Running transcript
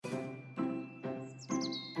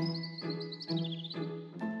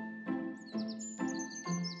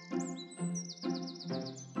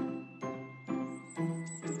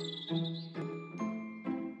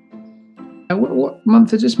What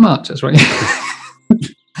month is this? March. That's right.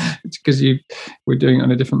 It's because we're doing it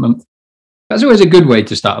on a different month. That's always a good way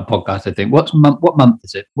to start a podcast, I think. What month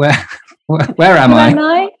is it? Where am I? Who am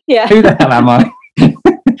I? Yeah. Who the hell am I?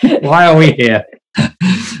 Why are we here?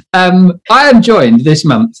 I am joined this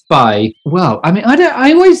month by, I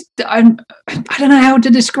don't know how to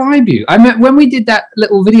describe you. When we did that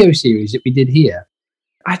little video series that we did here,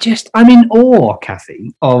 I'm in awe,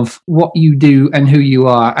 Cathy, of what you do and who you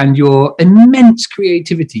are and your immense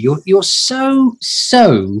creativity. You're so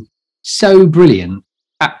brilliant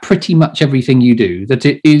at pretty much everything you do that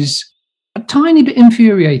it is a tiny bit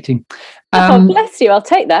infuriating. Bless you. I'll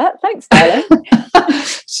take that. Thanks, darling.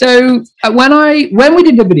 So when we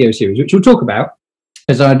did the video series, which we'll talk about,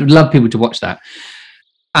 because I'd love people to watch that,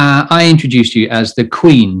 I introduced you as the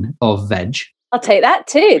Queen of Veg. I'll take that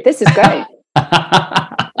too. This is great.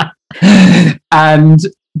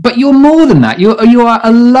 But you're more than that. You are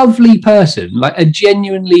a lovely person, like a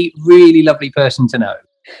genuinely really lovely person to know.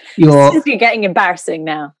 You're getting embarrassing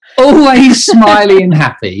now. Always smiley and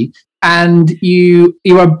happy, and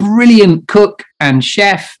you're a brilliant cook and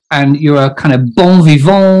chef, and you're a kind of bon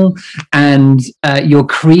vivant, and you're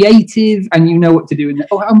creative, and you know what to do.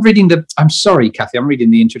 I'm sorry, Cathy, I'm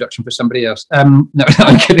reading the introduction for somebody else. No,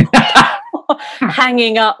 I'm kidding.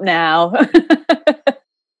 Hanging up now.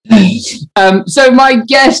 So my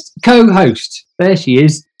guest co-host, there she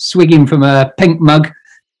is, swigging from a pink mug,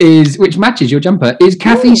 which matches your jumper, is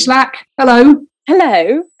Cathy Slack. Hello.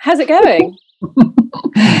 Hello. How's it going?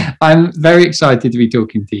 I'm very excited to be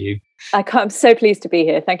talking to you. I'm so pleased to be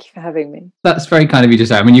here. Thank you for having me. That's very kind of you to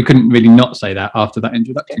say. I mean, you couldn't really not say that after that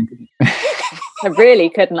introduction, could you? I really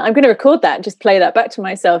couldn't. I'm going to record that and just play that back to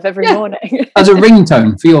myself every morning. As a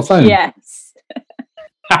ringtone for your phone. Yes.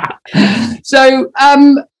 So,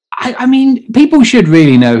 I mean, people should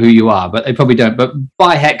really know who you are, but they probably don't. But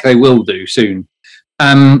by heck, they will do soon.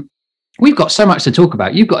 We've got so much to talk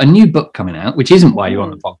about. You've got a new book coming out, which isn't why you're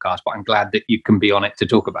on the podcast, but I'm glad that you can be on it to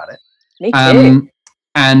talk about it. Me too.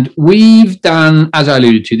 And we've done, as I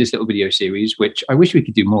alluded to, this little video series, which I wish we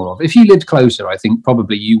could do more of. If you lived closer, I think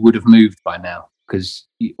probably you would have moved by now,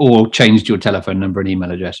 or changed your telephone number and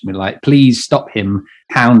email address and be like, please stop him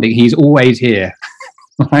hounding. He's always here.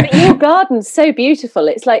 But your garden's so beautiful.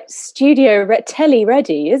 It's like telly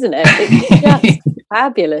ready, isn't it? It's just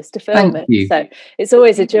fabulous to film it. So it's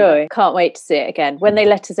always a joy. Can't wait to see it again. When they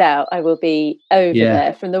let us out, I will be over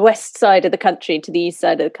there from the west side of the country to the east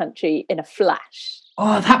side of the country in a flash.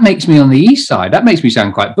 Oh, that makes me on the east side. That makes me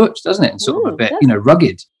sound quite butch, doesn't it? And sort of a bit,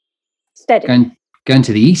 rugged. Steady. Going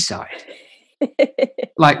to the east side.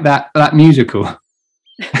 Like that musical.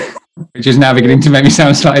 Which is now beginning to make me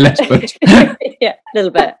sound slightly less butch. Yeah, a little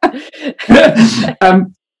bit.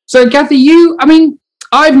 So, Cathy,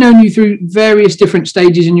 I've known you through various different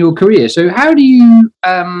stages in your career. So, how do you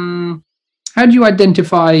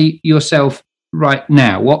identify yourself right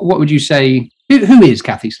now? What would you say? Who is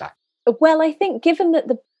Cathy Slack? Well, I think given that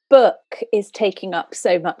the book is taking up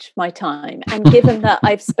so much of my time, and given that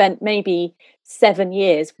I've spent maybe 7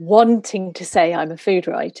 years wanting to say I'm a food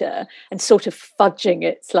writer and sort of fudging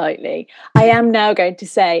it slightly, I am now going to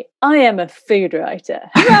say I am a food writer.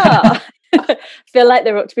 Hurrah! I feel like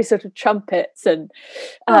there ought to be sort of trumpets and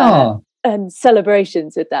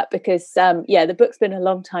celebrations with that, because the book's been a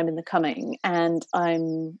long time in the coming, and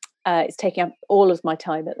it's taking up all of my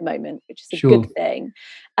time at the moment, which is a good thing.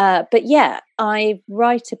 But yeah, I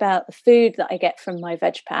write about the food that I get from my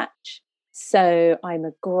veg patch. So I'm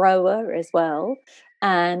a grower as well,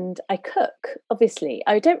 and I cook. Obviously,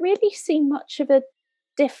 I don't really see much of a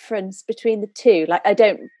difference between the two. Like, I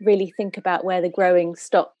don't really think about where the growing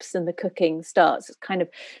stops and the cooking starts. It's kind of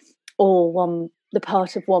all the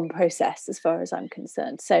part of one process as far as I'm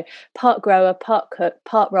concerned. So part grower, part cook,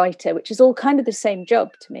 part writer, which is all kind of the same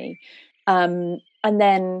job to me. And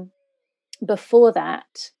then before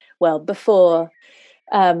that, before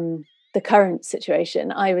the current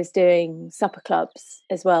situation, I was doing supper clubs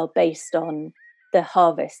as well, based on the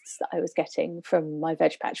harvests that I was getting from my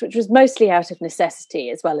veg patch, which was mostly out of necessity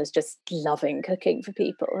as well as just loving cooking for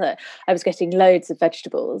people. I was getting loads of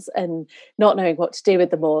vegetables and not knowing what to do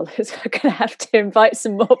with them all. So I'm going to have to invite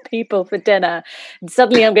some more people for dinner, and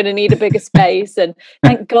suddenly I'm going to need a bigger space. And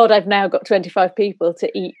thank God I've now got 25 people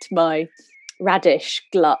to eat my radish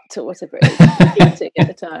glut or whatever it is eating at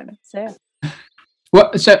the time. So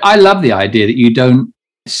Well, so I love the idea that you don't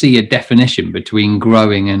see a definition between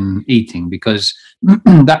growing and eating, because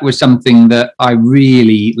that was something that I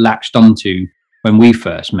really latched onto when we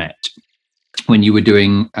first met, when you were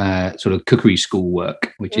doing sort of cookery school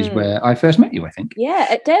work, which is where I first met you, I think. Yeah,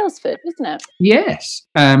 at Dalesford, wasn't it? Yes.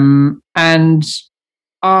 And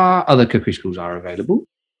our other cookery schools are available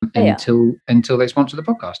until they sponsor the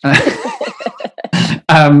podcast.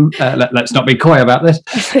 Let's not be coy about this,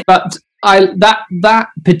 but that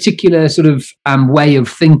particular sort of way of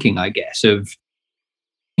thinking, I guess, of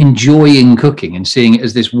enjoying cooking and seeing it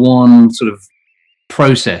as this one sort of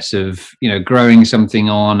process of, growing something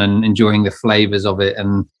on and enjoying the flavors of it,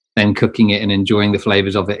 and then cooking it and enjoying the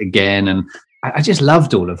flavors of it again. And I just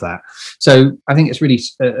loved all of that. So I think it's really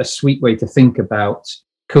a sweet way to think about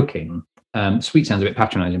cooking. Sweet sounds a bit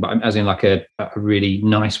patronizing, but as in like a really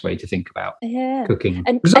nice way to think about cooking.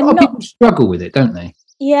 Because a lot of people struggle with it, don't they?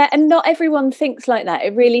 Yeah, and not everyone thinks like that.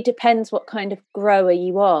 It really depends what kind of grower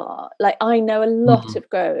you are. Like, I know a lot of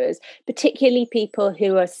growers, particularly people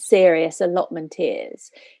who are serious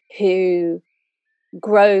allotmenteers, who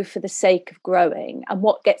grow for the sake of growing, and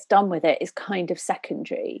what gets done with it is kind of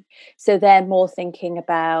secondary. So they're more thinking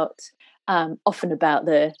about often about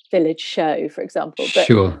the village show, for example,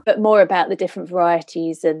 but more about the different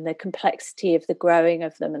varieties and the complexity of the growing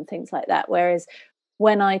of them and things like that. Whereas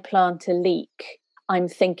when I plant a leek, I'm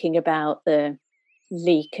thinking about the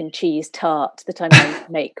leek and cheese tart that I'm going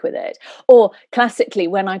to make with it. Or classically,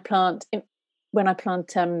 when I plant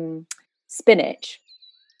spinach,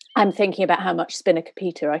 I'm thinking about how much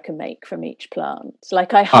spinacopita I can make from each plant.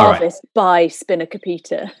 Like, I harvest by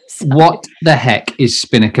spinacopita. So. What the heck is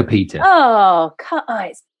spinacopita? Oh,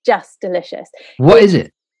 it's just delicious. What is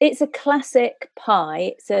it? It's a classic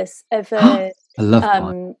pie. It's I love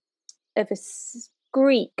pie. Of a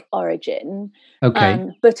Greek origin, okay,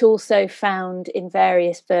 but also found in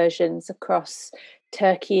various versions across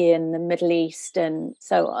Turkey and the Middle East and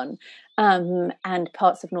so on, and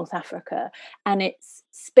parts of North Africa. And it's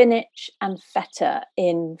spinach and feta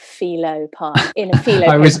in phyllo pie, in a phyllo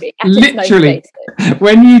I was pastry. Literally,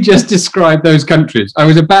 when you just described those countries, I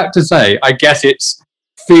was about to say, I guess it's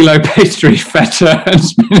phyllo pastry, feta and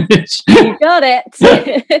spinach. You got it.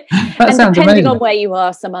 That and sounds depending amazing. on where you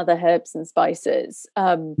are, some other herbs and spices.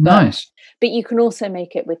 Nice. But you can also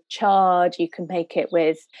make it with chard. You can make it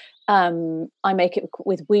with I make it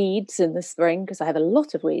with weeds in the spring, because I have a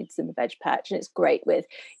lot of weeds in the veg patch, and it's great with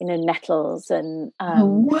nettles and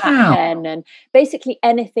hen, and basically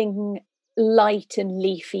anything light and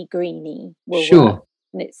leafy greeny will work.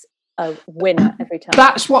 And it's a winner every time.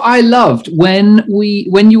 That's what I loved when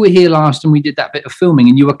you were here last and we did that bit of filming,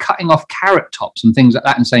 and you were cutting off carrot tops and things like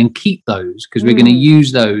that and saying keep those because we're going to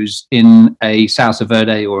use those in a salsa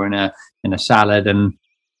verde or in a salad. And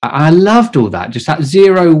I loved all that, just that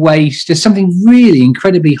zero waste. There's something really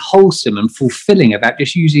incredibly wholesome and fulfilling about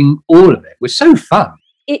just using all of it. It was so fun.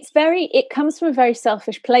 It comes from a very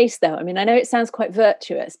selfish place, though. I mean, I know it sounds quite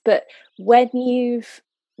virtuous, but when you've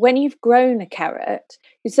grown a carrot,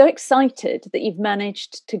 you're so excited that you've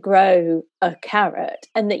managed to grow a carrot,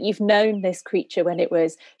 and that you've known this creature when it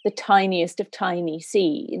was the tiniest of tiny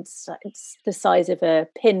seeds. It's the size of a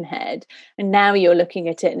pinhead. And now you're looking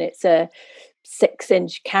at it and it's a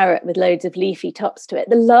 6-inch carrot with loads of leafy tops to it.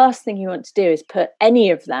 The last thing you want to do is put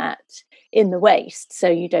any of that in the waste. So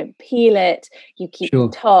you don't peel it, you keep the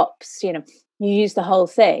tops, you use the whole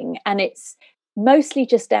thing. And it's mostly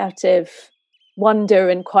just out of wonder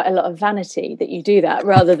and quite a lot of vanity that you do that,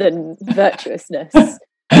 rather than virtuousness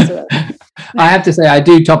as well. I have to say, I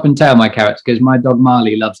do top and tail my carrots because my dog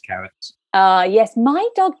Marley loves carrots. Yes, my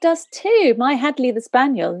dog does too. My Hadley the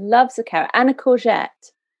Spaniel loves a carrot and a courgette.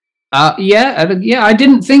 I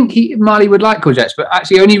didn't think Marley would like courgettes, but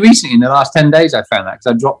actually only recently in the last 10 days I found that, because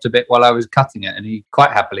I dropped a bit while I was cutting it and he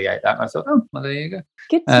quite happily ate that. And I thought, oh, well, there you go.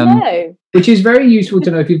 Good to know. Which is very useful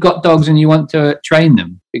to know if you've got dogs and you want to train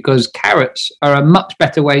them, because carrots are a much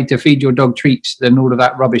better way to feed your dog treats than all of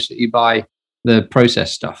that rubbish that you buy, the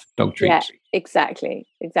processed stuff, dog treats. Yeah, exactly.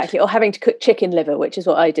 Or having to cook chicken liver, which is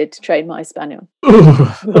what I did to train my spaniel.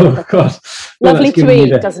 Oh God. Lovely to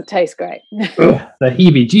eat, doesn't taste great. The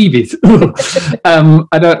heebie-jeebies.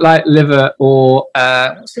 I don't like liver or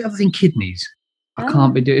what's the other thing? Kidneys. I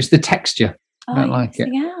can't be doing. It's the texture. I don't like it.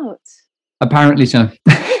 Out. Apparently so.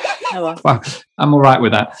 Oh, well, I'm all right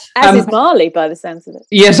with that. As is Marley, by the sounds of it.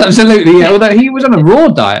 Yes, absolutely. Yeah. Although he was on a raw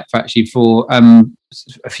diet for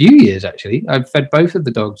a few years. Actually, I've fed both of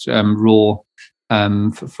the dogs raw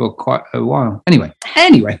for quite a while. Anyway,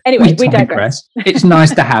 we digress. It's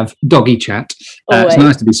nice to have doggy chat. It's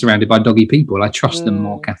nice to be surrounded by doggy people. I trust them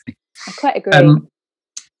more, Kathy. I quite agree.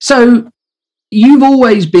 So you've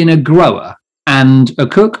always been a grower and a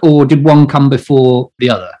cook, or did one come before the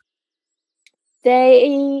other?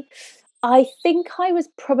 I think I was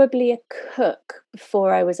probably a cook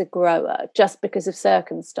before I was a grower, just because of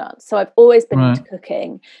circumstance. So I've always been into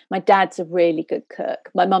cooking. My dad's a really good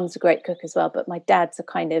cook. My mum's a great cook as well, but my dad's a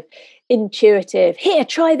kind of intuitive, here,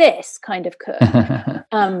 try this kind of cook.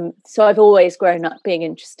 So I've always grown up being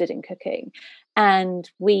interested in cooking. And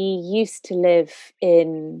we used to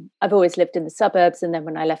I've always lived in the suburbs. And then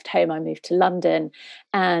when I left home, I moved to London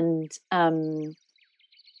and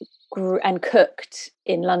cooked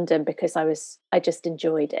in London because I just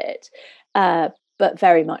enjoyed it, but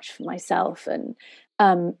very much for myself. And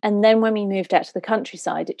then when we moved out to the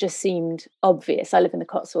countryside, it just seemed obvious. I live in the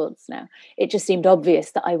Cotswolds now. It just seemed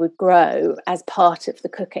obvious that I would grow as part of the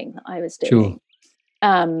cooking that I was doing.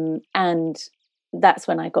 Sure. And that's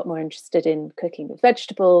when I got more interested in cooking with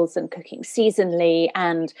vegetables and cooking seasonally.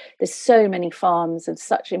 And there's so many farms and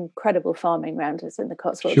such incredible farming around us in the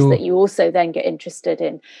Cotswolds that you also then get interested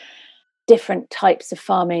in different types of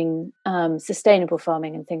farming, sustainable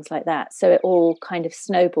farming and things like that. So it all kind of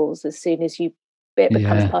snowballs as soon as it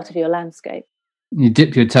becomes part of your landscape. You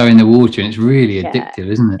dip your toe in the water and it's really addictive,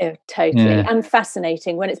 isn't it? Totally. And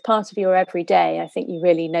fascinating. When it's part of your everyday, I think you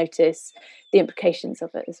really notice the implications of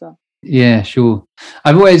it as well. Yeah, sure.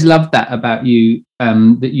 I've always loved that about you,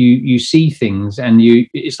 that you see things and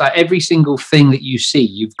it's like every single thing that you see,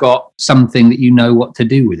 you've got something that you know what to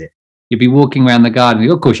do with it. You'd be walking around the garden.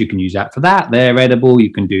 Of course, you can use that for that. They're edible.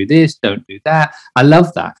 You can do this. Don't do that. I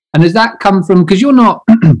love that. And does that come from? Because you're not,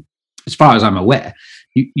 as far as I'm aware,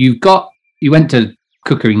 you went to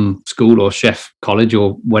cooking school or chef college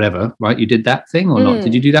or whatever, right? You did that thing or not?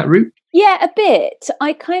 Did you do that route? Yeah, a bit.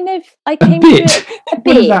 I came a bit. To it. What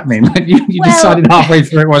does that mean? Like you decided halfway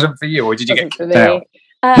through it wasn't for you, or did you get kicked out?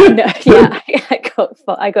 No, yeah,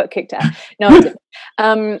 I got kicked out. No, I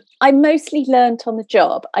didn't. I mostly learnt on the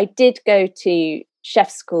job. I did go to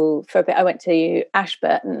chef school for a bit. I went to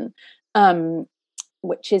Ashburton,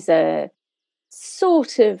 which is a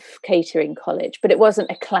sort of catering college, but it wasn't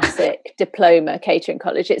a classic diploma catering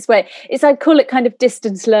college. I'd call it kind of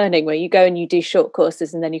distance learning, where you go and you do short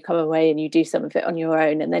courses and then you come away and you do some of it on your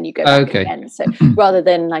own and then you go back again. So rather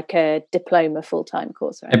than like a diploma full-time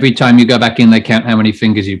course. Right? Every time you go back in, they count how many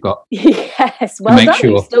fingers you've got. Yes, well done.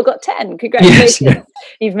 Sure. You've still got 10. Congratulations. Yes.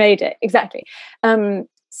 You've made it. Exactly.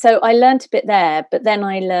 So I learnt a bit there, but then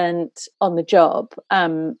I learnt on the job.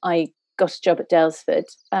 I got a job at Daylesford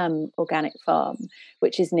Organic Farm,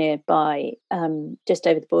 which is nearby, just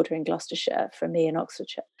over the border in Gloucestershire from me in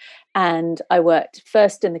Oxfordshire. And I worked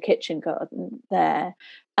first in the kitchen garden there.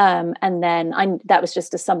 And then that was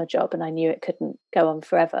just a summer job and I knew it couldn't go on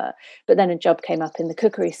forever. But then a job came up in the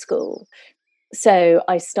cookery school. So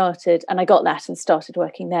I started, and I got that and started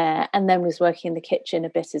working there, and then was working in the kitchen a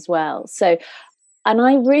bit as well. So, and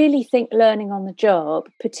I really think learning on the job,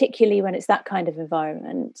 particularly when it's that kind of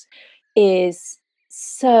environment, is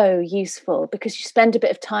so useful, because you spend a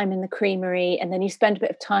bit of time in the creamery and then you spend a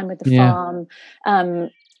bit of time with the farm,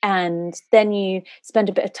 and then you spend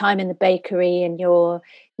a bit of time in the bakery, and your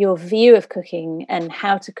view of cooking and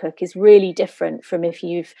how to cook is really different from if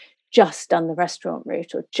you've just done the restaurant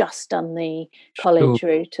route or just done the college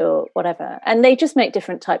route or whatever. And they just make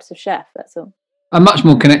different types of chef, that's all. I'm much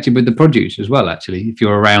more connected with the produce as well, actually, if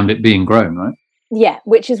you're around it being grown, right? Yeah,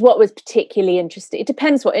 which is what was particularly interesting. It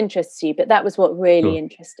depends what interests you, but that was what really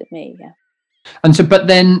interested me. Yeah. And so, but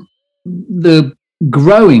then the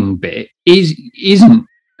growing bit isn't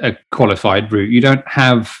a qualified route. You don't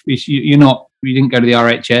have. You didn't go to the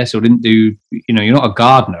RHS or didn't do. You're not a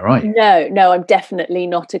gardener, right? No, I'm definitely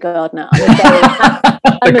not a gardener.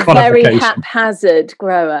 I'm a very haphazard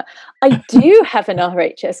grower. I do have an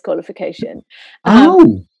RHS qualification.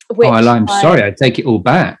 I'm sorry, I take it all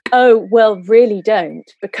back. Oh, well, really don't,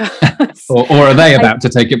 because... or are they about to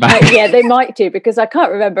take it back? Yeah, they might do, because I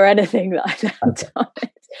can't remember anything that I learned on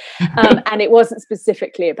it. And it wasn't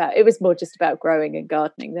specifically it was more just about growing and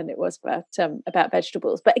gardening than it was about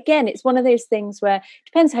vegetables. But again, it's one of those things where it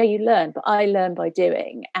depends how you learn, but I learn by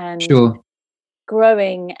doing. And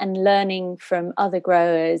growing and learning from other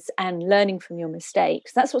growers and learning from your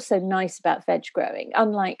mistakes. That's what's so nice about veg growing.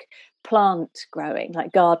 Unlike plant growing,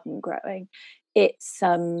 like garden growing, it's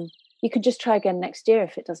you could just try again next year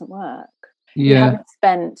if it doesn't work. You haven't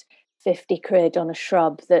spent 50 quid on a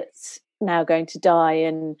shrub that's now going to die,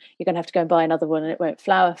 and you're going to have to go and buy another one and it won't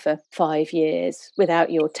flower for 5 years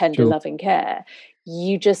without your tender loving care.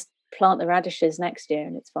 You just plant the radishes next year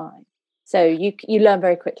and it's fine. So you learn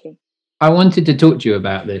very quickly. I wanted to talk to you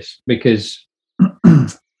about this because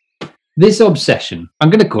this obsession,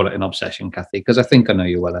 I'm going to call it an obsession, Kathy, because I think I know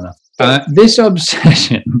you well enough. This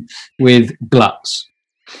obsession with gluts.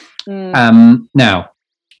 Now,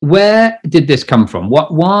 where did this come from?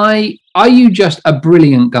 Why are you just a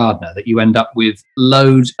brilliant gardener that you end up with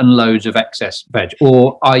loads and loads of excess veg,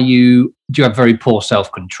 or do you have very poor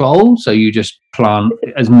self-control, so you just plant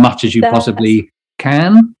as much as you possibly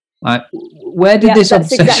can? Like, where did this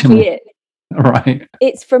obsession? Exactly it. Right.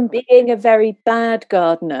 It's from being a very bad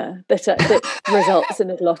gardener that results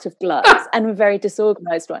in a lot of gluts, and a very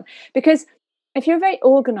disorganized one. Because if you're a very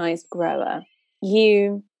organized grower,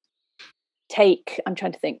 you take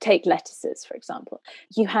lettuces, for example.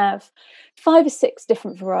 You have 5 or 6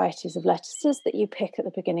 different varieties of lettuces that you pick at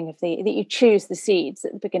the beginning of that you choose the seeds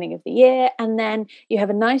at the beginning of the year. And then you have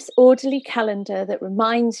a nice orderly calendar that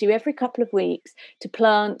reminds you every couple of weeks to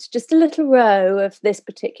plant just a little row of this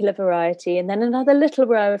particular variety, and then another little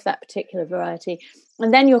row of that particular variety.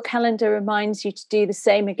 And then your calendar reminds you to do the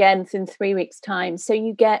same again within 3 weeks' time. So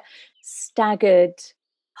you get staggered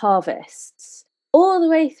harvests all the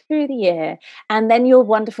way through the year. And then your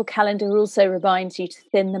wonderful calendar also reminds you to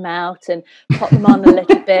thin them out and pot them on a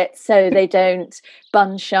little bit so they don't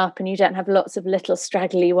bunch up and you don't have lots of little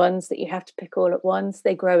straggly ones that you have to pick all at once.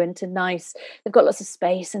 They grow into they've got lots of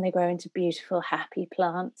space, and they grow into beautiful, happy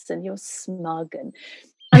plants, and you're smug. And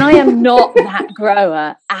I am not that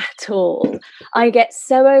grower at all. I get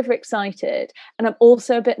so overexcited, and I'm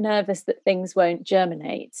also a bit nervous that things won't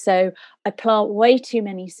germinate. So I plant way too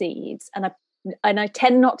many seeds, and I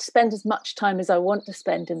tend not to spend as much time as I want to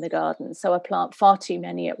spend in the garden. So I plant far too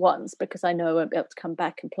many at once because I know I won't be able to come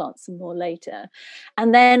back and plant some more later.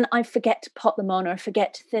 And then I forget to pot them on, or I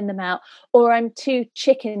forget to thin them out, or I'm too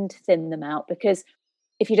chicken to thin them out. Because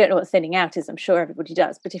if you don't know what thinning out is, I'm sure everybody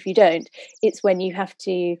does, but if you don't, it's when you have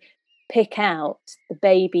to pick out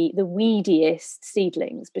the weediest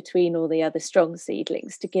seedlings between all the other strong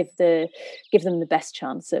seedlings to give them the best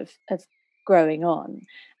chance of growing on.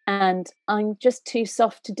 And I'm just too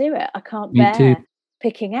soft to do it. I can't bear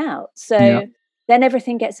picking out. So then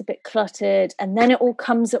everything gets a bit cluttered, and then it all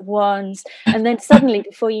comes at once. And then suddenly,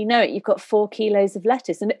 before you know it, you've got 4 kilos of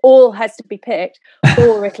lettuce, and it all has to be picked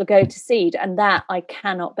or it'll go to seed. And that I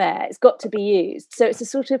cannot bear. It's got to be used. So it's a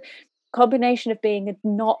sort of combination of being a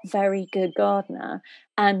not very good gardener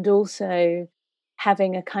and also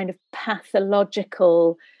having a kind of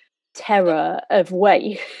pathological terror of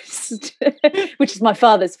waste, which is my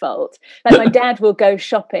father's fault. Like, my dad will go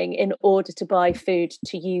shopping in order to buy food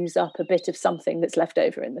to use up a bit of something that's left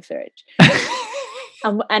over in the fridge.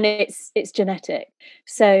 And it's genetic.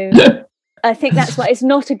 So I think that's why it's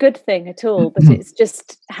not a good thing at all, but it's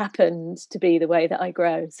just happened to be the way that I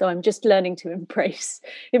grow. So I'm just learning to embrace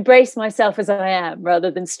myself as I am, rather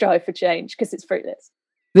than strive for change, because it's fruitless.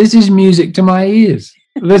 This is music to my ears.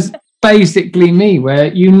 This basically me,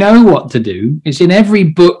 where you know what to do. It's in every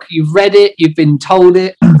book. You've read it. You've been told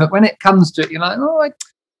it. But when it comes to it, you're like,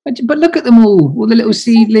 but look at them all the little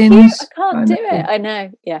seedlings. I can't do it. I know.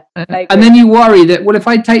 Yeah. And then you worry that, well, if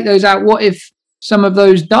I take those out, what if some of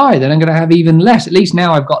those die? Then I'm going to have even less. At least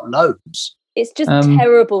now I've got loads. It's just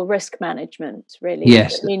terrible risk management, really.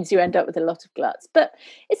 Yes. It means you end up with a lot of gluts, but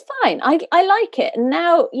it's fine. I like it. And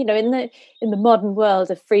now, in the modern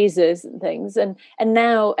world of freezers and things, and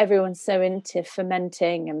now everyone's so into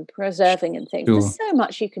fermenting and preserving and things. Sure. There's so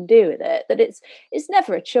much you can do with it that it's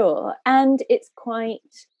never a chore, and it's quite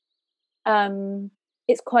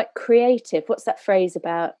creative. What's that phrase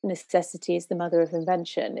about necessity is the mother of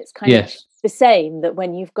invention? It's kind of the same, that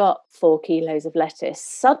when you've got 4 kilos of lettuce,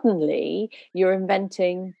 suddenly you're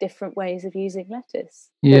inventing different ways of using lettuce.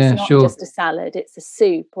 Yeah, it's not just a salad, it's a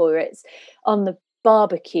soup, or it's on the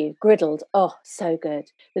barbecue, griddled. Oh, so good,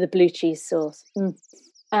 with a blue cheese sauce.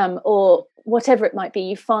 Or whatever it might be,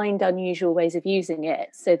 you find unusual ways of using it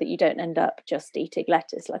so that you don't end up just eating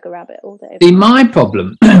lettuce like a rabbit all day. My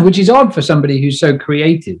problem, which is odd for somebody who's so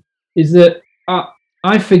creative, is that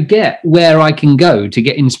I forget where I can go to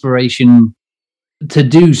get inspiration to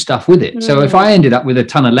do stuff with it. So if I ended up with a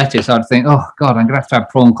ton of lettuce, I'd think, oh God, I'm going to have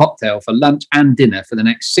prawn cocktail for lunch and dinner for the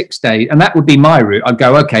next 6 days. And that would be my route. I'd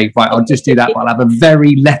go, okay, right, I'll just do that. But I'll have a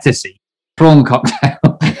very lettucey prawn cocktail.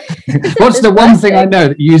 What's the one thing I know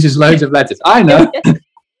that uses loads of lettuce? I know.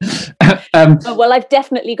 Well, I've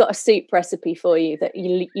definitely got a soup recipe for you that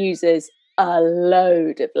uses a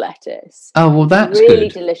load of lettuce. Oh, well, that's really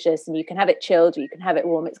good. Delicious, and you can have it chilled, you can have it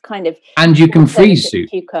warm. It's kind of, and you can freeze soup,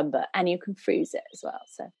 cucumber, and you can freeze it as well.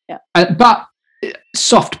 So yeah. But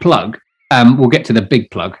soft plug. We'll get to the big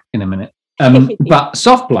plug in a minute. But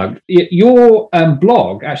soft plug. Your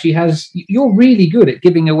blog actually you're really good at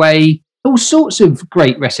giving away all sorts of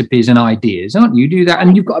great recipes and ideas, aren't you? You do that,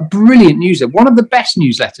 and you've got a brilliant newsletter, one of the best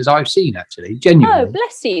newsletters I've seen, actually, genuinely. Oh,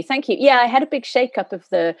 bless you. Thank you. Yeah, I had a big shake-up of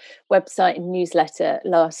the website and newsletter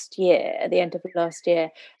last year, at the end of last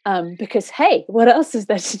year, because, hey, what else is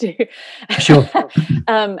there to do? Sure.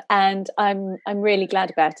 And I'm really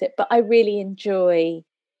glad about it. But I really enjoy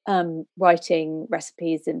writing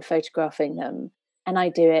recipes and photographing them. And I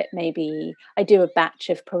do a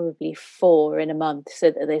batch of probably 4 in a month,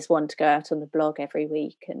 so that there's one to go out on the blog every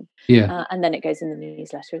week, and then it goes in the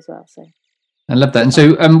newsletter as well. So I love that. And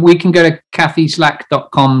so we can go to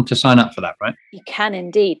kathyslack.com to sign up for that, right? You can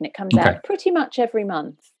indeed, and it comes out pretty much every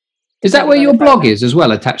month. Is that where your blog is as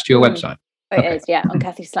well, attached to your website? Oh, it is, yeah, on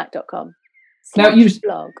kathyslack.com. Now you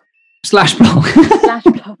blog. /blog.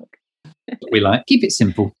 /blog. We like. Keep it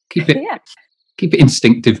simple. Keep it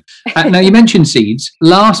instinctive. Now, you mentioned seeds.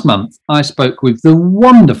 Last month, I spoke with the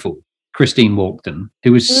wonderful Christine Walkden,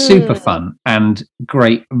 who was super fun and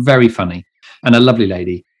great, very funny, and a lovely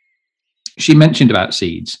lady. She mentioned about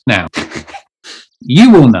seeds. Now, you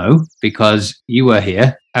will know because you were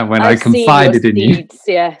here when I confided in you.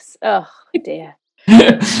 Yes. Oh, dear.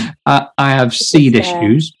 I have seed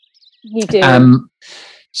issues. You do.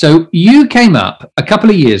 So you came up a couple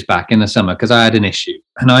of years back in the summer because I had an issue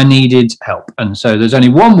and I needed help. And so there's only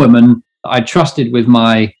one woman that I trusted with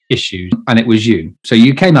my issues, and it was you. So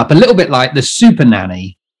you came up a little bit like the super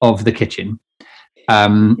nanny of the kitchen.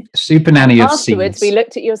 Super nanny of seeds. Afterwards, we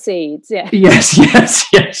looked at your seeds. Yeah. Yes.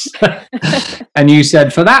 And you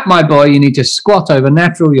said, for that, my boy, you need to squat over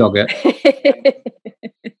natural yogurt.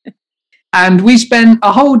 And we spent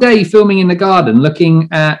a whole day filming in the garden, looking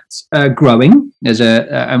at growing.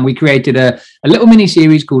 And we created a little mini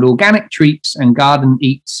series called Organic Treats and Garden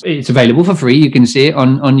Eats. It's available for free. You can see it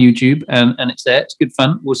on YouTube, and it's there. It's good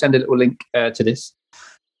fun. We'll send a little link to this.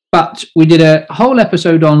 But we did a whole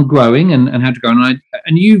episode on growing and how to grow.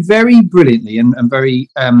 And you very brilliantly and very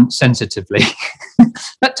sensitively,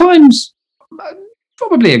 at times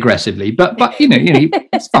probably aggressively, but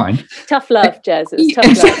it's fine. Tough love, Jez. It's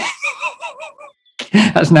tough love.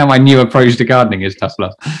 That's now my new approach to gardening, is tough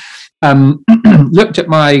love. Looked at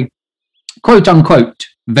my quote unquote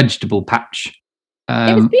vegetable patch.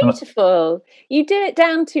 It was beautiful. You did it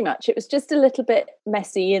down too much. It was just a little bit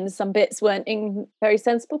messy, and some bits weren't in very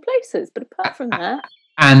sensible places. But apart from that,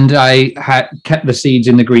 and I had kept the seeds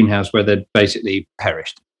in the greenhouse where they'd basically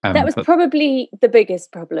perished. That was probably the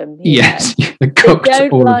biggest problem. Yes, they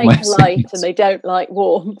don't like light and they don't like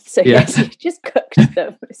warmth. So yes, you just cooked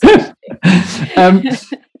them.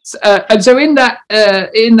 And so in that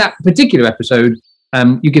particular episode,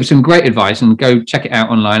 you give some great advice, and go check it out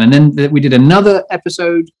online. And then we did another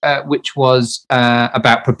episode which was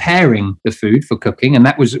about preparing the food for cooking,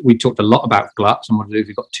 and we talked a lot about gluts and what to do if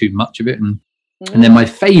you've got too much of it. And then my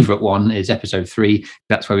favourite one is episode 3.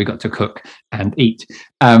 That's where we got to cook and eat.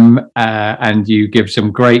 And you give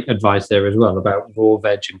some great advice there as well about raw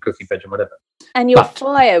veg and cooking veg and whatever. And your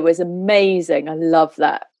fire was amazing. I love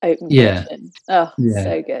that open kitchen. Oh,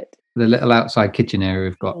 so good. The little outside kitchen area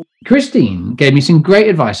we've got. Christine gave me some great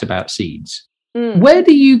advice about seeds. Where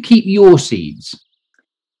do you keep your seeds?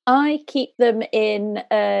 I keep them in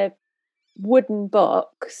a wooden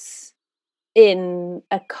box in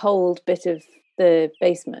a cold bit of the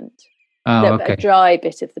basement. A dry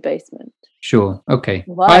bit of the basement. Sure. Okay.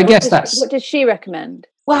 What does she recommend?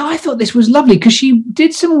 Well, I thought this was lovely because she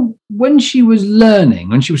did when she was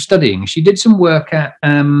studying, she did some work at,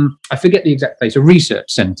 I forget the exact place, a research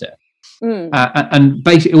centre. And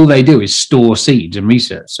basically all they do is store seeds and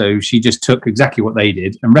research. So she just took exactly what they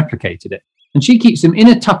did and replicated it. And she keeps them in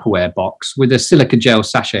a Tupperware box with a silica gel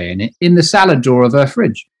sachet in it in the salad drawer of her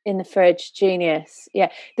fridge. In the fridge, genius. Yeah,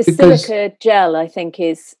 silica gel, I think,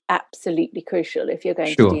 is absolutely crucial if you're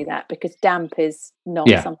going to do that, because damp is not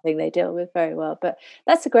something they deal with very well. But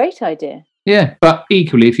that's a great idea. Yeah, but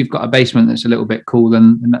equally, if you've got a basement that's a little bit cool,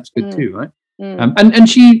 then that's good too, right? And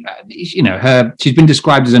she, she's been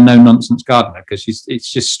described as a no-nonsense gardener because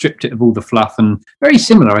it's just stripped it of all the fluff, and very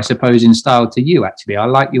similar, I suppose, in style to you. Actually, I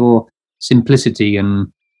like your simplicity,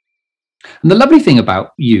 and the lovely thing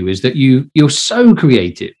about you is that you're so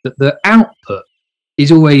creative that the output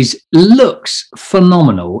is always looks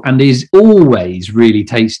phenomenal and is always really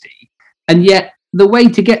tasty, and yet the way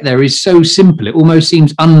to get there is so simple it almost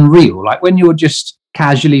seems unreal. Like when you're just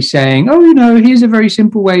casually saying, here's a very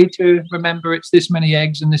simple way to remember it's this many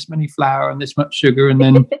eggs and this many flour and this much sugar, and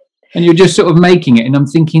then and you're just sort of making it, and I'm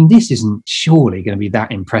thinking, this isn't surely going to be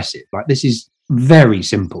that impressive. Like, this is very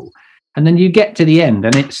simple. And then you get to the end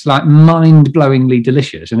and it's like mind-blowingly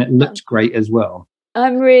delicious, and it looks great as well.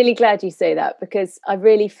 I'm really glad you say that, because I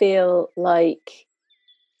really feel like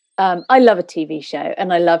I love a TV show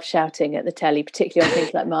and I love shouting at the telly, particularly on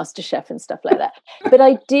things like MasterChef and stuff like that. But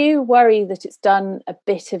I do worry that it's done a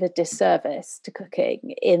bit of a disservice to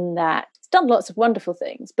cooking in that it's done lots of wonderful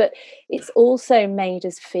things, but it's also made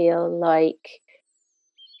us feel like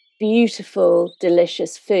beautiful,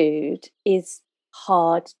 delicious food is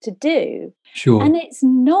hard to do. Sure. And it's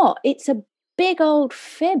not. It's a big old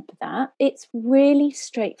fib that. It's really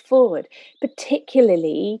straightforward,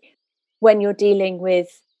 particularly when you're dealing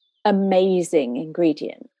with amazing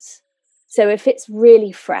ingredients. So if it's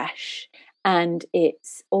really fresh and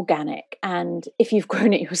it's organic, and if you've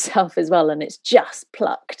grown it yourself as well and it's just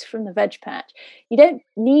plucked from the veg patch, you don't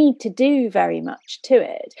need to do very much to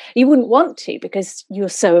it. You wouldn't want to, because you're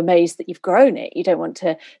so amazed that you've grown it. You don't want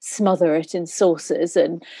to smother it in sauces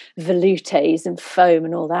and veloutés and foam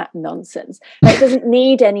and all that nonsense. It doesn't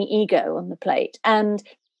need any ego on the plate. And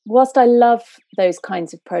whilst I love those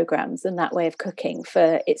kinds of programs and that way of cooking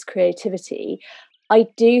for its creativity, I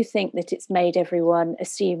do think that it's made everyone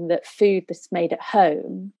assume that food that's made at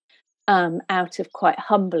home out of quite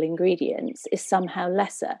humble ingredients is somehow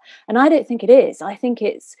lesser. And I don't think it is. I think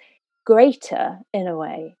it's greater in a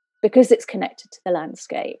way, because it's connected to the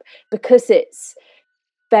landscape, because it's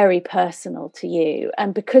very personal to you,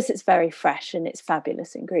 and because it's very fresh and it's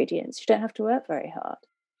fabulous ingredients. You don't have to work very hard.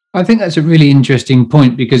 I think that's a really interesting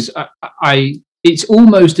point, because it's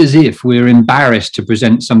almost as if we're embarrassed to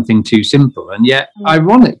present something too simple. And yet,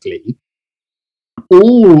 ironically,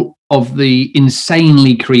 all of the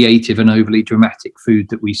insanely creative and overly dramatic food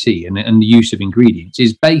that we see and the use of ingredients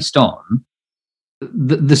is based on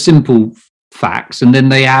the simple facts, and then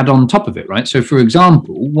they add on top of it, right? So, for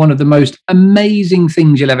example, one of the most amazing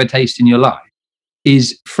things you'll ever taste in your life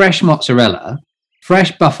is fresh mozzarella,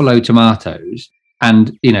 fresh buffalo tomatoes,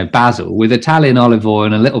 and basil with Italian olive oil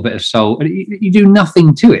and a little bit of salt. You do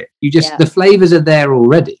nothing to it. You just the flavors are there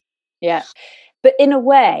already. Yeah, but in a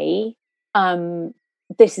way,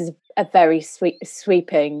 this is a very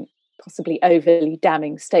sweeping, possibly overly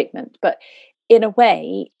damning statement. But in a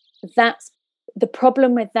way, that's the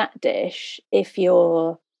problem with that dish. If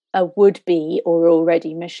you're a would-be or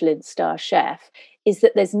already Michelin star chef, is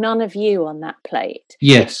that there's none of you on that plate.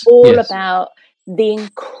 Yes, it's all about the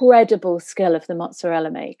incredible skill of the mozzarella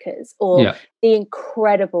makers, or the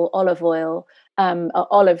incredible olive oil,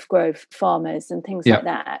 olive grove farmers and things like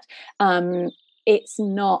that. It's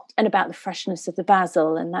not, and about the freshness of the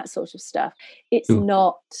basil and that sort of stuff. It's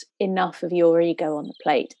not enough of your ego on the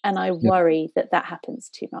plate. And I worry that happens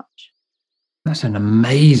too much. That's an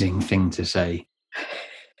amazing thing to say.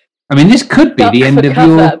 I mean, this could be the end of your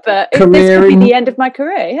career. This could be the end of my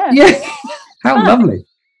career, Yeah. How lovely.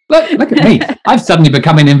 Look at me. I've suddenly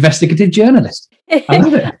become an investigative journalist. I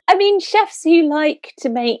love it. I mean, chefs who like to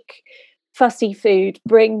make fussy food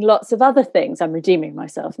bring lots of other things. I'm redeeming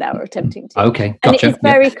myself now, or attempting to. Okay, gotcha. And it is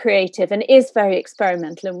very creative and it is very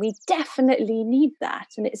experimental, and we definitely need that,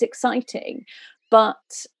 and it's exciting.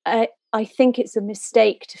 But I think it's a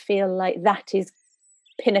mistake to feel like that is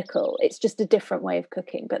pinnacle. It's just a different way of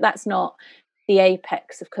cooking, but that's not the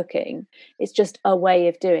apex of cooking. It's just a way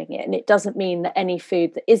of doing it, and it doesn't mean that any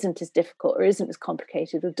food that isn't as difficult or isn't as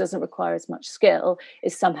complicated or doesn't require as much skill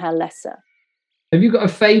is somehow lesser. Have you got a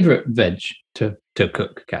favorite veg to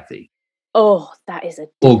cook, Kathy? Oh, that is a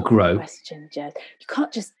difficult question, Jez. You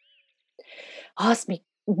can't just ask me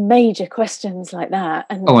major questions like that.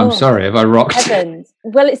 And I'm sorry, have I rocked? Heavens.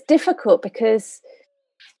 Well, it's difficult because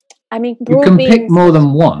I mean, you can pick more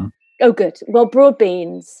than one. Oh, good. Well, broad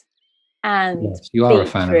beans. And yes, you are a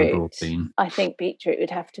fan of a broad bean. I think beetroot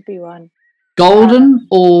would have to be one. Golden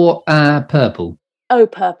or purple? Oh,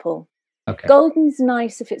 purple. Okay. Golden's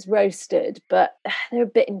nice if it's roasted, but they're a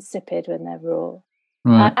bit insipid when they're raw.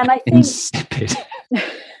 Right. And I think insipid.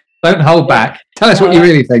 Don't hold back. Tell us what you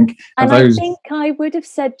really think of those. I think I would have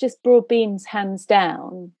said just broad beans hands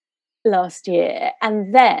down last year,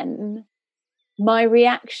 and then my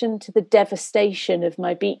reaction to the devastation of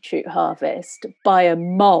my beetroot harvest by a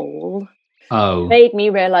mole made me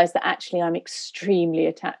realise that actually I'm extremely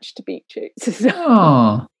attached to beetroots.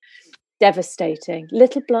 Devastating.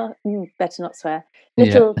 Little better not swear.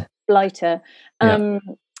 Little blighter.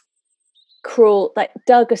 Cruel, like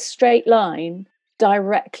dug a straight line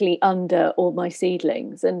directly under all my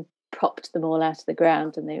seedlings and propped them all out of the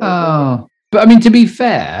ground, and they were but I mean, to be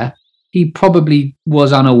fair, he probably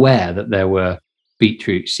was unaware that there were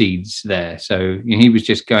beetroot seeds there, so he was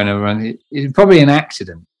just going around. It's probably an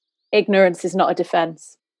accident. Ignorance is not a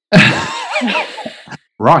defense.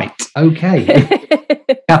 Right, okay.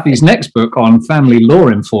 Kathy's next book on family law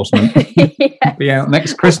enforcement will be out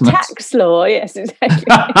next Christmas. Tax law, yes, exactly.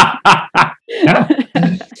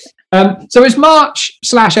 So it's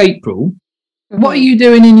March/April. Mm-hmm. What are you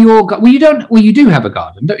doing in your garden? Well, you do have a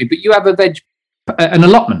garden, don't you? But you have an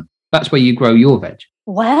allotment. That's where you grow your veg.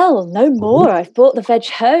 Well, no more. I've brought the veg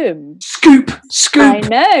home. Scoop. I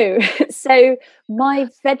know. So my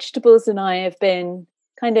vegetables and I have been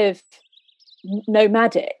kind of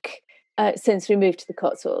nomadic since we moved to the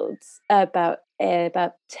Cotswolds about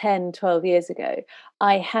 10, 12 years ago.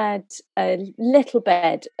 I had a little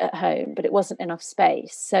bed at home, but it wasn't enough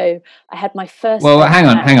space. So I had my first... Well, hang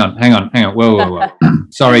on. Whoa.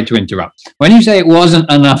 Sorry to interrupt. When you say it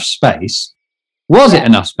wasn't enough space, was it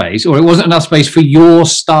enough space, or it wasn't enough space for your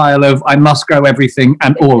style of I must grow everything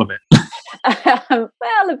and all of it?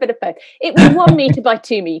 Well, a bit of both. It was 1 metre by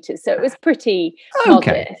 2 metres, so it was pretty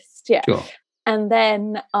modest. Yeah. Sure. And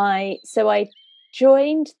then I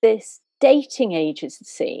joined this dating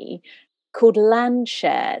agency called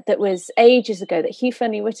Landshare that was ages ago that Hugh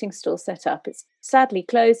Fearnley-Whittingstall set up. It's sadly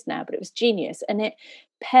closed now, but it was genius. And it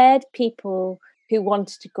paired people who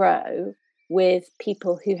wanted to grow with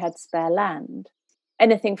people who had spare land.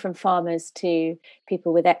 Anything from farmers to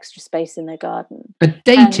people with extra space in their garden. A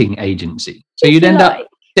dating agency. So you'd end up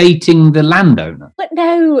dating the landowner. But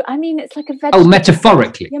no, I mean, it's like a vegetable. Oh,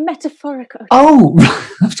 metaphorically. Yeah, metaphorical. Oh,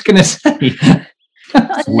 I was going to say.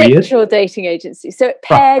 That's a literal dating agency. So it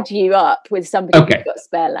paired you up with somebody who's got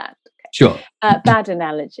spare land. Okay. Sure. Bad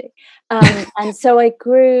analogy. And so I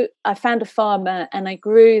found a farmer and I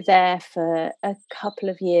grew there for a couple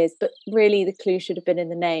of years, but really the clue should have been in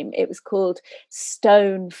the name. It was called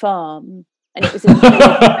Stone Farm and it was in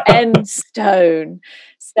End Stone.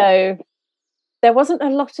 So there wasn't a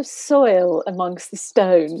lot of soil amongst the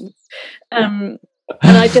stone.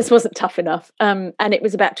 And I just wasn't tough enough. And it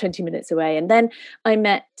was about 20 minutes away. And then I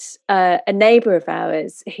met a neighbour of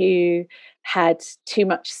ours who had too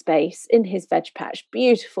much space in his veg patch,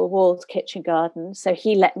 beautiful walled kitchen garden. So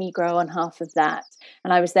he let me grow on half of that.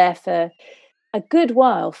 And I was there for a good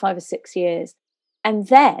while, 5 or 6 years. And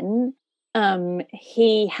then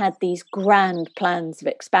he had these grand plans of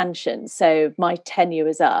expansion. So my tenure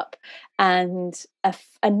was up. And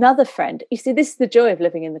another friend, you see, this is the joy of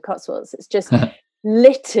living in the Cotswolds. It's just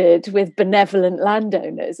littered with benevolent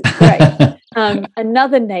landowners. It's great.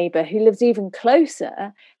 Another neighbour who lives even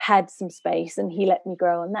closer had some space and he let me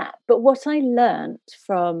grow on that. But what I learnt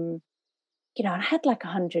from, I had like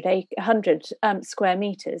 100 square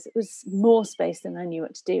metres. It was more space than I knew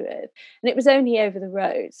what to do with. And it was only over the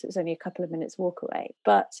road, so it was only a couple of minutes walk away.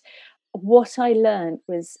 But what I learnt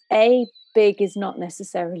was big is not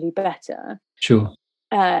necessarily better. Sure.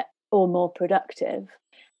 Or more productive.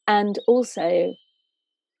 And also,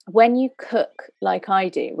 when you cook like I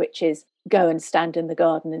do, which is go and stand in the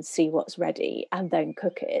garden and see what's ready and then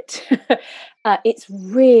cook it, it's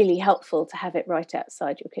really helpful to have it right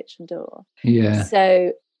outside your kitchen door. Yeah.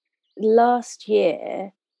 So last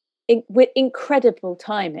year, with incredible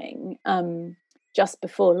timing, just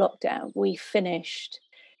before lockdown, we finished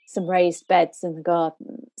some raised beds in the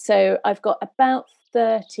garden. So I've got about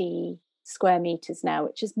 30 square meters now,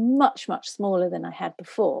 which is much, much smaller than I had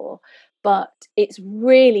before, but it's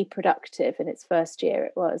really productive in its first year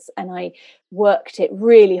it was. And I worked it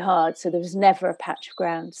really hard. So there was never a patch of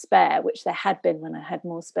ground spare, which there had been when I had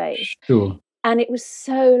more space. Sure. And it was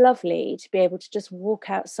so lovely to be able to just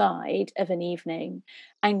walk outside of an evening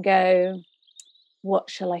and go,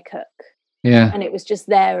 what shall I cook? Yeah. And it was just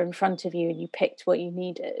there in front of you and you picked what you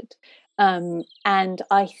needed. And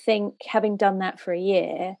I think having done that for a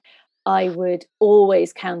year, I would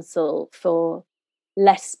always counsel for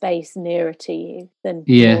less space nearer to you than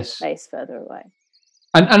more space further away.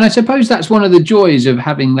 And I suppose that's one of the joys of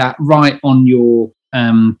having that right on your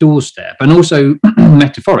doorstep, and also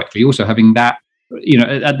metaphorically, also having that,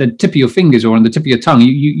 at the tip of your fingers or on the tip of your tongue.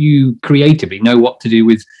 You creatively know what to do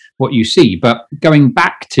with what you see. But going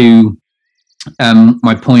back to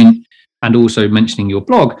my point, and also mentioning your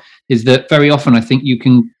blog, is that very often I think you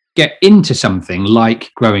can get into something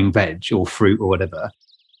like growing veg or fruit or whatever,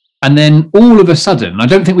 and then all of a sudden, I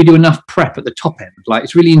don't think we do enough prep at the top end. Like,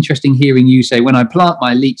 it's really interesting hearing you say, when I plant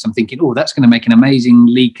my leeks, I'm thinking, oh, that's going to make an amazing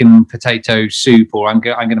leek and potato soup, or I'm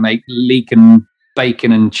going to make leek and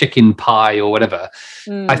bacon and chicken pie or whatever.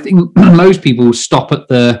 I think most people stop at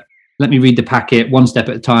let me read the packet one step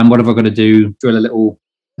at a time. What have I got to do? Drill a little,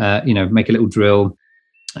 make a little drill,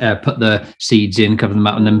 put the seeds in, cover them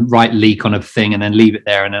up, and then write leek on a thing and then leave it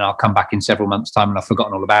there. And then I'll come back in several months' time and I've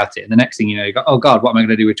forgotten all about it. And the next thing you know, you go, oh God, what am I going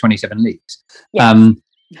to do with 27 leeks? Yes.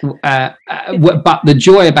 But the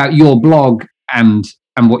joy about your blog and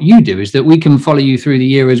what you do is that we can follow you through the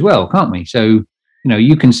year as well, can't we? So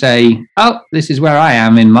you can say, oh, this is where I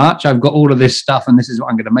am in March. I've got all of this stuff and this is what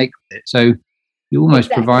I'm going to make with it. So you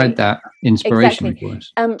almost provide that inspiration for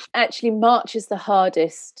us. Actually, March is the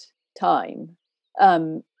hardest time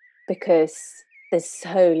because there's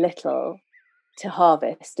so little to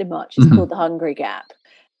harvest in March. It's called the Hungry Gap,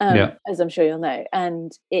 as I'm sure you'll know.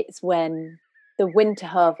 And it's when the winter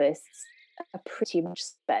harvests are pretty much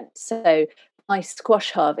spent. So my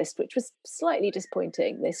squash harvest, which was slightly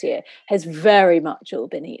disappointing this year, has very much all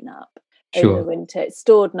been eaten up over the winter. It's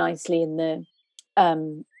stored nicely in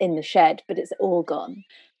the shed, but it's all gone.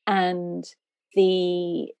 And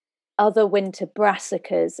the other winter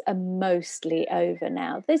brassicas are mostly over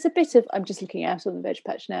now. There's a bit of, I'm just looking out on the veg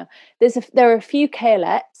patch now. There are a few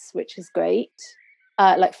kaleettes, which is great,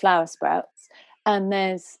 like flower sprouts, and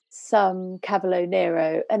there's some Cavolo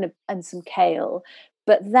Nero and some kale,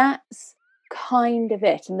 but that's kind of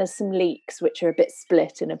it. And there's some leeks, which are a bit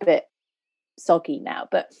split and a bit soggy now,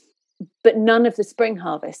 but none of the spring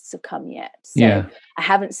harvests have come yet. So I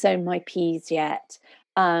haven't sown my peas yet.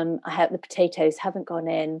 The potatoes haven't gone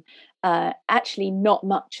in. Actually, not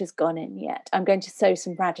much has gone in yet. I'm going to sow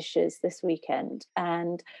some radishes this weekend,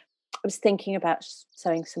 and I was thinking about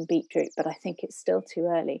sowing some beetroot, but I think it's still too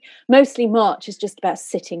early. Mostly March is just about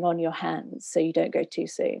sitting on your hands so you don't go too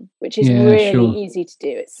soon, which is really easy to do.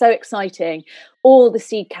 It's so exciting. All the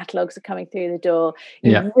seed catalogues are coming through the door.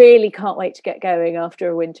 You really can't wait to get going after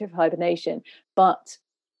a winter of hibernation. But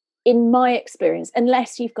in my experience,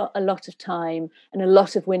 unless you've got a lot of time and a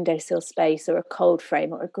lot of windowsill space or a cold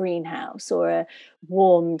frame or a greenhouse or a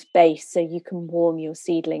warmed base so you can warm your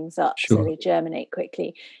seedlings up so they germinate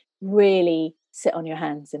quickly, really sit on your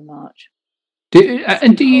hands in March.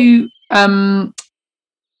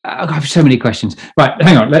 I have so many questions. Right,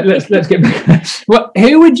 hang on. Let's get back.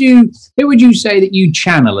 Who would you say that you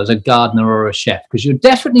channel as a gardener or a chef? Because you're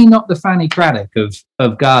definitely not the Fanny Craddock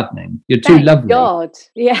of gardening. You're too lovely. God,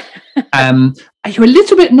 yeah. You're a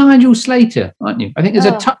little bit Nigel Slater, aren't you? I think there's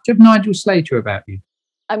a touch of Nigel Slater about you.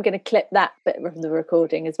 I'm going to clip that bit from the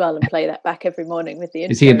recording as well and play that back every morning with the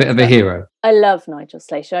intro. Is he a bit of a hero? I love Nigel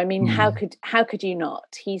Slater. I mean, how could you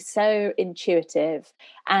not? He's so intuitive,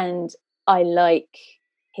 and I like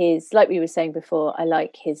like we were saying before, I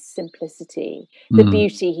like his simplicity, the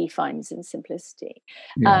beauty he finds in simplicity.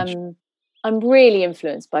 I'm really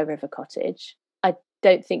influenced by River Cottage. I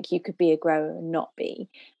don't think you could be a grower and not be.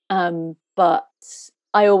 But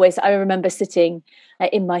I remember sitting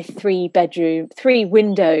in my three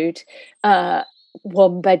windowed,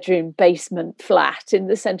 1-bedroom basement flat in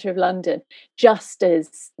the centre of London, just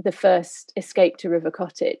as the first Escape to River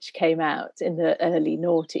Cottage came out in the early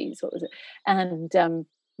noughties. What was it? And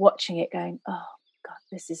watching it going, oh God,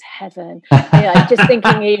 this is heaven. Just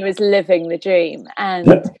thinking he was living the dream.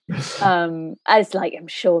 And as I'm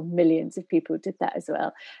sure millions of people did that as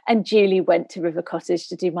well. And Julie went to River Cottage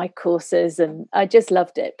to do my courses, and I just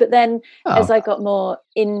loved it. But then as I got more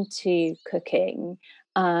into cooking,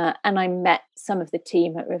 and I met some of the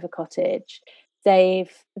team at River Cottage, they're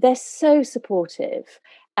so supportive.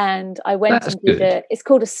 And I went and did it's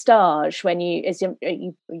called a stage when you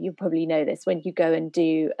probably know this, when you go and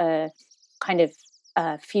do a kind of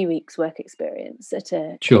a few weeks work experience at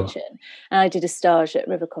a kitchen. And I did a stage at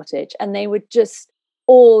River Cottage, and they were just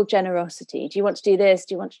all generosity. Do you want to do this?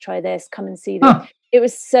 Do you want to try this? Come and see this. It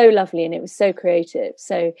was so lovely, and it was so creative.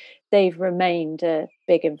 So they've remained a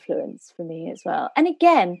big influence for me as well. And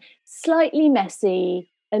again, slightly messy,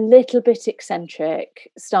 a little bit eccentric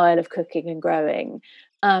style of cooking and growing.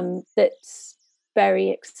 That's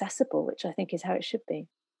very accessible, which I think is how it should be.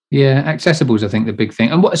 Yeah, accessible is, I think, the big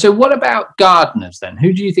thing. And what about gardeners then?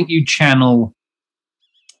 Who do you think you channel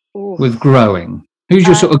with growing? Who's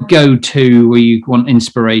your sort of go-to where you want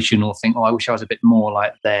inspiration or think, I wish I was a bit more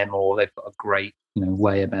like them, or they've got a great,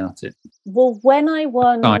 way about it? Well, when I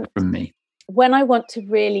want to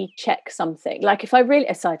really check something,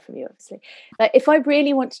 aside from you, obviously, if I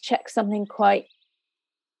really want to check something quite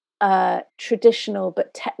traditional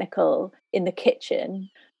but technical in the kitchen,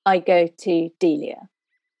 I go to Delia.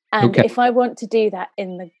 And if I want to do that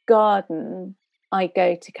in the garden, I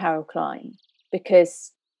go to Carol Klein,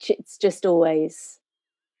 because it's just always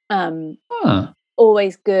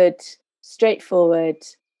good, straightforward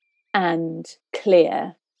and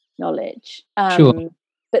clear knowledge.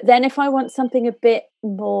 But then if I want something a bit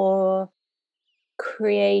more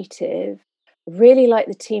creative, really like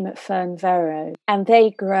the team at Fern Vero, and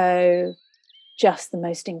they grow just the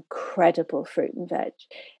most incredible fruit and veg,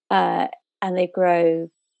 and they grow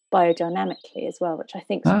biodynamically as well, which I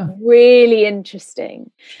think is really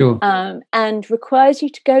interesting. And requires you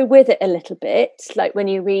to go with it a little bit. Like when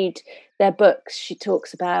you read their books, she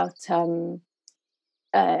talks about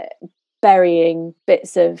burying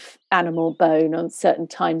bits of animal bone on certain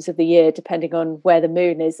times of the year, depending on where the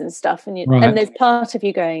moon is and stuff. And and there's part of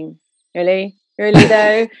you going, really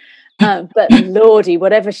though. But Lordy,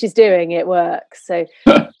 whatever she's doing, it works. So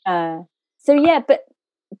yeah,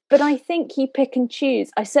 but I think you pick and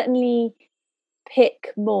choose. I certainly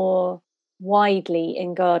pick more widely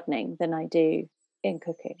in gardening than I do in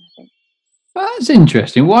cooking, I think. Well, that's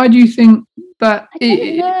interesting. Why do you think that? I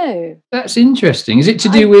don't know. That's interesting. Is it to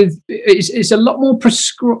do with it's a lot more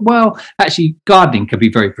prescriptive? Well, actually, gardening can be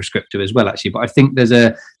very prescriptive as well, actually. But I think there's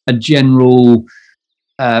a general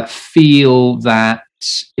feel that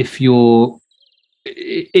if you're,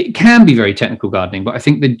 it can be very technical gardening, but I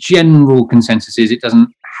think the general consensus is it doesn't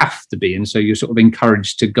have to be, and so you're sort of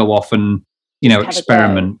encouraged to go off and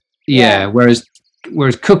experiment. Yeah. Whereas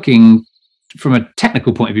cooking, from a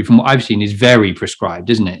technical point of view, from what I've seen, is very prescribed,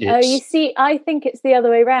 isn't it? You see, I think it's the other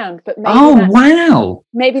way around. But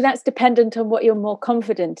maybe that's dependent on what you're more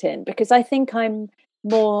confident in, because I think I'm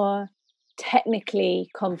more technically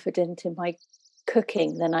confident in my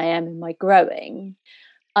cooking than I am in my growing.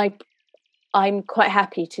 I'm quite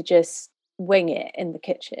happy to just wing it in the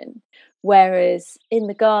kitchen, whereas in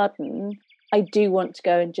the garden I do want to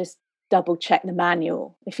go and just double check the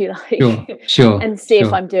manual, if you like, sure, and see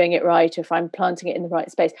if I'm doing it right, or if I'm planting it in the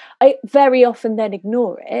right space. I very often then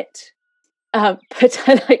ignore it, but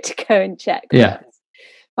I like to go and check. Yeah,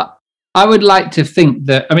 I would like to think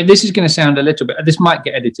that. I mean, this is going to sound a little bit. This might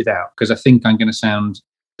get edited out because I think I'm going to sound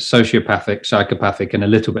sociopathic, psychopathic, and a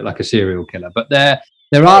little bit like a serial killer. But there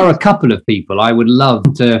are a couple of people I would love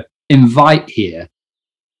to invite here,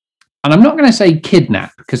 and I'm not going to say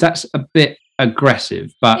kidnap because that's a bit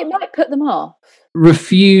aggressive, but it might put them off.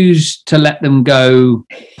 Refuse to let them go,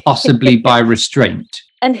 possibly by restraint.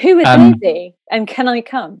 And who would they be? And can I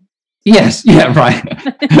come? Yes, yeah, right.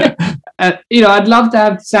 I'd love to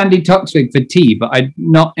have Sandy Toksvig for tea, but I'm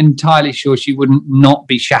not entirely sure she wouldn't not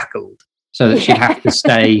be shackled, so that she'd have to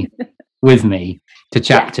stay with me to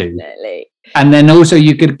chat to. And then also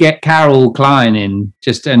you could get Carol Klein in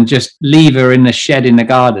just leave her in the shed in the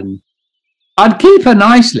garden. I'd keep her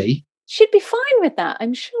nicely. She'd be fine with that,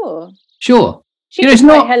 I'm sure. Sure. She could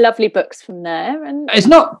write her lovely books from there. And it's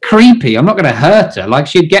not creepy. I'm not going to hurt her. Like,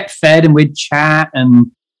 she'd get fed and we'd chat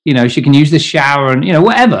and, she can use the shower and,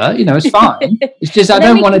 whatever, it's fine. It's just I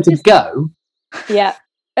don't want her to go. Yeah.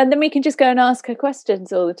 And then we can just go and ask her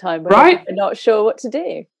questions all the time. Right. We're not sure what to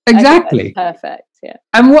do. Exactly. Perfect. Yeah.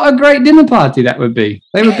 And what a great dinner party that would be.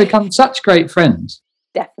 They would become such great friends.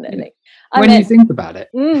 Definitely. When you think about it.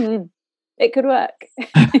 Mm-hmm. It could work.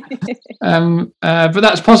 But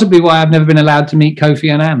that's possibly why I've never been allowed to meet Kofi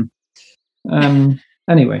Annan.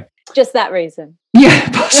 Anyway. Just that reason. Yeah,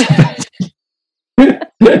 possibly.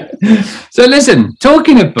 So listen,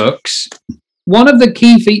 talking of books, one of the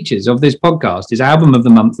key features of this podcast is Album of the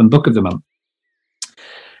Month and Book of the Month.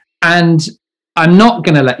 And I'm not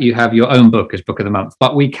going to let you have your own book as Book of the Month,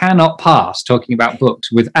 but we cannot pass talking about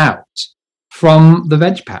books without From the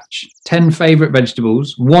Veg Patch, 10 favourite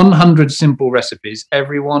vegetables, 100 simple recipes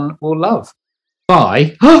everyone will love,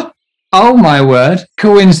 by, oh my word,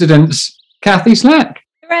 coincidence, Kathy Slack.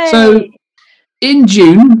 Hooray! So in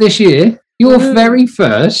June this year, your very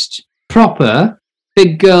first proper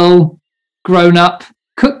big girl grown-up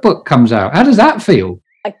cookbook comes out. How does that feel?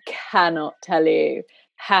 I cannot tell you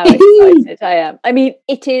how excited I am. I mean,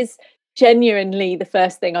 it is genuinely the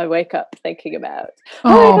first thing I wake up thinking about.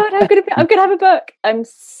 Oh my God, I'm gonna have a book. I'm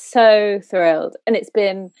so thrilled, and it's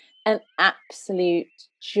been an absolute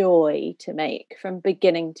joy to make from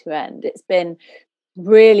beginning to end. It's been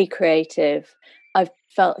really creative. I've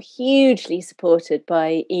felt hugely supported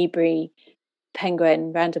by Ebury,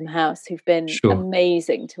 Penguin, Random House, who've been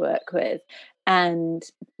amazing to work with. And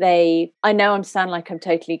I know I sound like I'm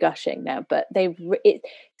totally gushing now, but it's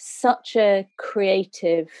such a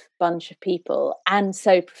creative bunch of people and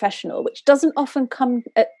so professional, which doesn't often come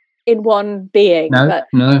in one being, but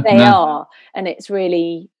they are. And it's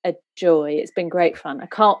really a joy. It's been great fun. I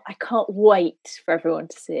can't wait for everyone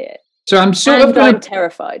to see it. So I'm I'm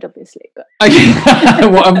terrified, obviously. But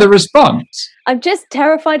what of the response? I'm just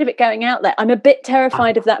terrified of it going out there. I'm a bit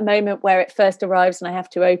terrified of that moment where it first arrives and I have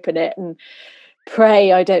to open it and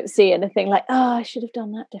pray I don't see anything like, I should have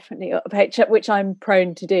done that differently, which I'm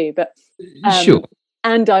prone to do. But sure.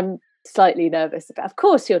 And I'm slightly nervous about. Of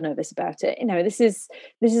course, you're nervous about it. This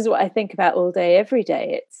is what I think about all day, every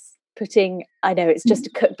day. It's putting. I know it's just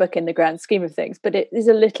a cookbook in the grand scheme of things, but it is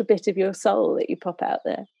a little bit of your soul that you pop out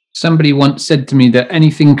there. Somebody once said to me that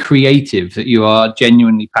anything creative that you are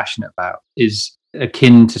genuinely passionate about is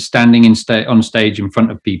akin to standing on stage in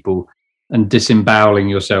front of people and disemboweling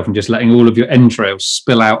yourself and just letting all of your entrails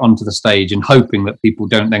spill out onto the stage and hoping that people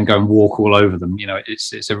don't then go and walk all over them. You know,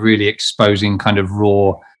 it's a really exposing kind of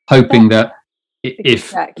raw, hoping that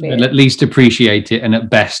if they'll at least appreciate it and at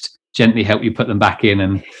best gently help you put them back in.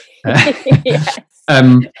 And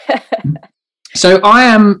so I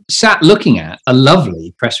am sat looking at a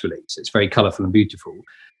lovely press release. It's very colourful and beautiful.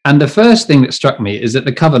 And the first thing that struck me is that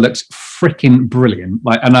the cover looks freaking brilliant.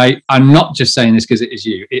 Like, and I'm not just saying this because it is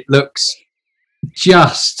you. It looks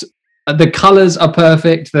just, the colours are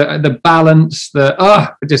perfect. The balance, I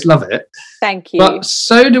just love it. Thank you. But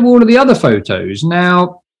so do all of the other photos.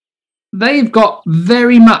 Now, they've got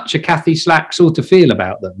very much a Kathy Slack sort of feel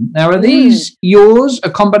about them. Now, are these yours, a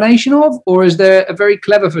combination of, or is there a very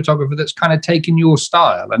clever photographer that's kind of taken your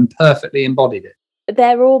style and perfectly embodied it?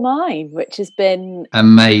 They're all mine, which has been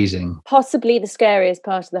amazing. Possibly the scariest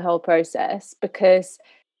part of the whole process, because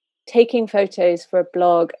taking photos for a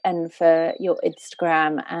blog and for your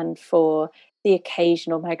Instagram and for the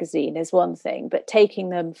occasional magazine is one thing, but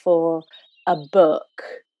taking them for a book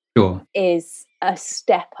is a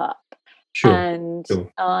step up. And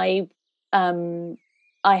I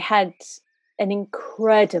had an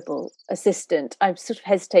incredible assistant. I sort of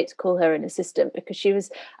hesitate to call her an assistant because she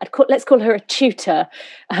was, let's call her a tutor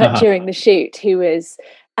during the shoot, who was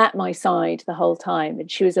at my side the whole time.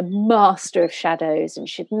 And she was a master of shadows, and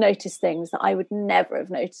she'd notice things that I would never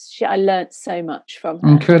have noticed. I learnt so much from her.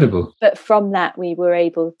 Incredible. But from that, we were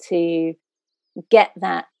able to get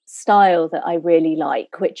that style that I really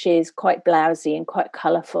like, which is quite blousy and quite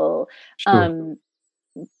colourful,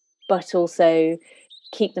 but also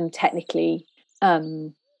keep them technically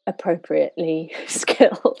appropriately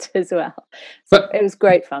skilled as well. So it was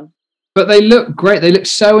great fun. But they look great. They look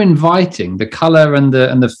so inviting. The colour and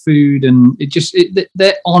the food, and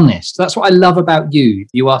they're honest. That's what I love about you.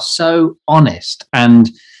 You are so honest and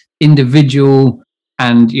individual,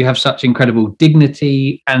 and you have such incredible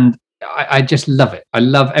dignity. And I just love it. I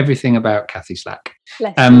love everything about Kathy Slack.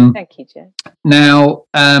 Bless you. Thank you, Joe. Now,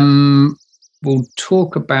 we'll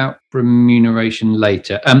talk about remuneration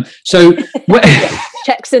later. So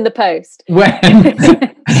checks in the post.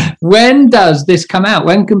 When does this come out?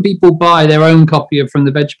 When can people buy their own copy of From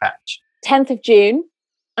the Veg Patch? 10th of June.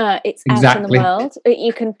 It's out in the world.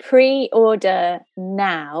 You can pre-order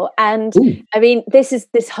now. And I mean,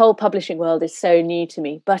 this whole publishing world is so new to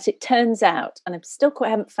me, but it turns out, and I'm still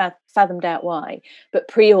haven't fathomed out why, but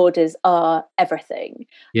pre-orders are everything.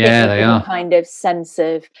 Yeah, they are. Kind of sense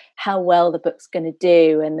of how well the book's going to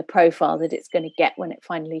do and the profile that it's going to get when it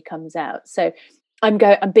finally comes out. So I'm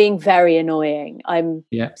being very annoying. I'm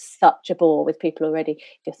such a bore with people already.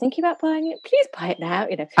 If you're thinking about buying it, please buy it now.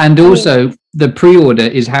 You know. And also, the pre-order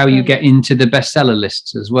is how you get into the bestseller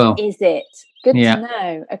lists as well. Is it? Good to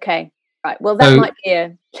know. Okay. Right. Well, that might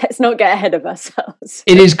be let's not get ahead of ourselves.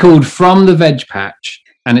 It is called From the Veg Patch,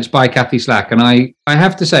 and it's by Kathy Slack. And I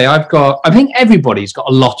have to say, I think everybody's got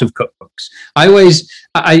a lot of cookbooks. I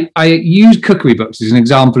use cookery books as an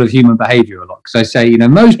example of human behavior a lot, because I say,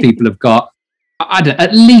 most people have got,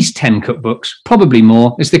 at least 10 cookbooks, probably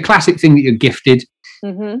more. It's the classic thing that you're gifted.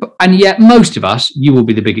 Mm-hmm. And yet most of us, you will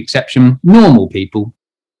be the big exception, normal people,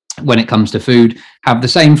 when it comes to food, have the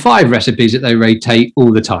same 5 recipes that they rotate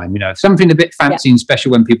all the time. Something a bit fancy and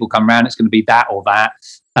special when people come around, it's going to be that or that.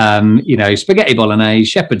 Spaghetti bolognese,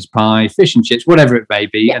 shepherd's pie, fish and chips, whatever it may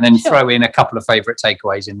be, and then throw in a couple of favourite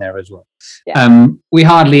takeaways in there as well. Yeah. We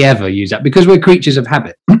hardly ever use that because we're creatures of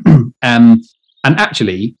habit. And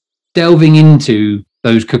actually, delving into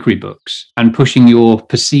those cookery books and pushing your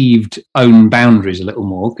perceived own boundaries a little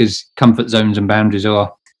more, because comfort zones and boundaries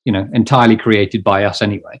are, entirely created by us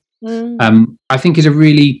anyway. I think is a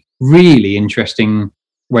really, really interesting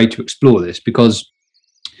way to explore this, because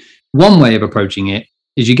one way of approaching it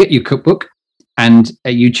is you get your cookbook and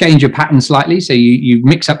you change your pattern slightly. So you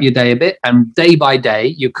mix up your day a bit, and day by day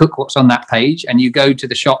you cook what's on that page, and you go to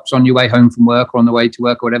the shops on your way home from work or on the way to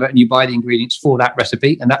work or whatever, and you buy the ingredients for that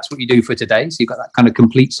recipe. And that's what you do for today. So you've got that kind of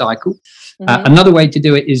complete cycle. Mm-hmm. Another way to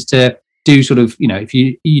do it is to do sort of, if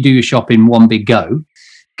you do your shop in one big go,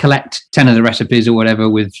 collect 10 of the recipes or whatever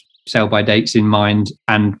with sell by dates in mind,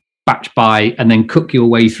 and batch buy, and then cook your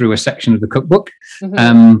way through a section of the cookbook.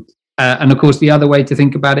 Mm-hmm. And of course, the other way to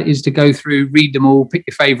think about it is to go through, read them all, pick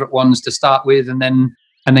your favorite ones to start with, and then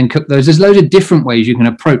cook those. There's loads of different ways you can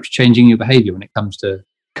approach changing your behavior when it comes to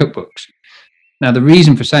cookbooks. Now, the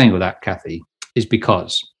reason for saying all that, Kathy, is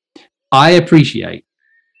because I appreciate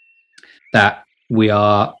that we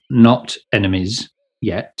are not enemies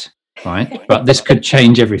yet, right? But this could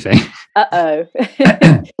change everything. Uh-oh.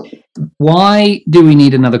 Why do we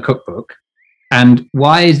need another cookbook? And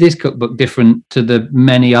why is this cookbook different to the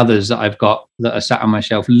many others that I've got that are sat on my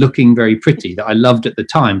shelf looking very pretty that I loved at the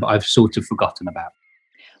time, but I've sort of forgotten about?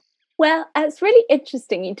 Well, it's really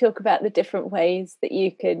interesting. You talk about the different ways that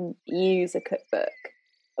you can use a cookbook.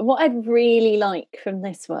 And what I'd really like from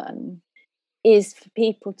this one is for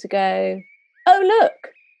people to go, oh,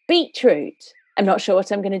 look, beetroot. I'm not sure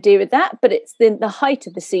what I'm going to do with that, but it's the height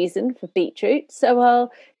of the season for beetroot. So I'll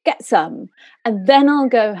get some. And then I'll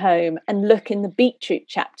go home and look in the beetroot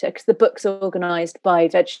chapter, because the book's organised by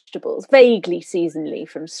vegetables, vaguely seasonally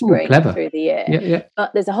from spring through the year. Yeah.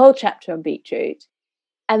 But there's a whole chapter on beetroot.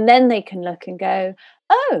 And then they can look and go,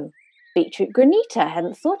 oh, beetroot granita, I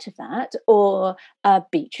hadn't thought of that. Or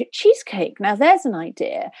beetroot cheesecake. Now there's an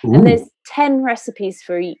idea. Ooh. And there's 10 recipes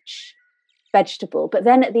for each vegetable. But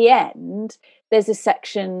then at the end, there's a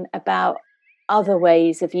section about other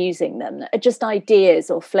ways of using them, just ideas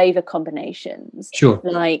or flavour combinations. Sure.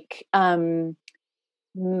 Like mackerel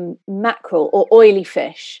or oily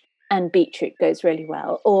fish and beetroot goes really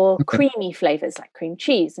well, or creamy flavours like cream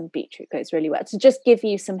cheese and beetroot goes really well, to just give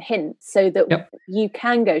you some hints so that you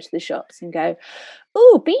can go to the shops and go,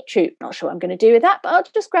 oh, beetroot, not sure what I'm going to do with that, but I'll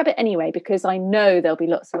just grab it anyway, because I know there'll be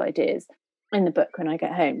lots of ideas in the book when I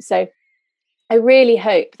get home. So I really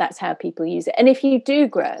hope that's how people use it. And if you do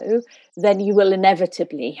grow, then you will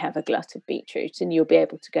inevitably have a glut of beetroot and you'll be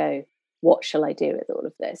able to go, what shall I do with all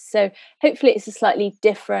of this? So hopefully it's a slightly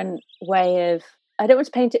different way of, I don't want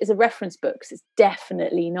to paint it as a reference book, because it's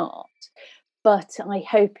definitely not. But I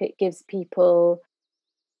hope it gives people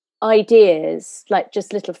ideas, like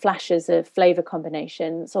just little flashes of flavour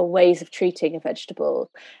combinations or ways of treating a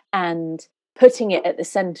vegetable and putting it at the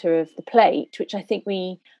centre of the plate, which I think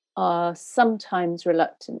we are sometimes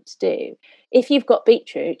reluctant to do. If you've got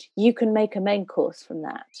beetroot, you can make a main course from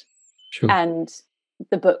that. Sure. And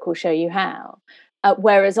the book will show you how.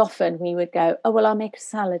 Whereas often we would go, oh, well, I'll make a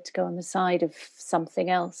salad to go on the side of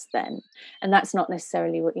something else then. And that's not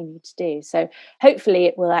necessarily what you need to do. So hopefully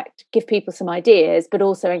it will give people some ideas, but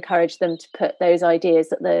also encourage them to put those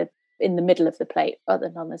ideas in the middle of the plate rather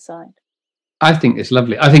than on the side. I think it's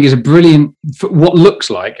lovely. I think it's a brilliant, what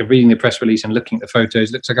looks like, reading the press release and looking at the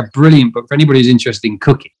photos, looks like a brilliant book for anybody who's interested in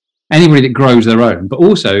cooking, anybody that grows their own, but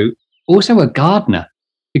also a gardener.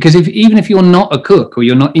 Because even if you're not a cook, or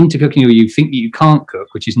you're not into cooking, or you think that you can't cook,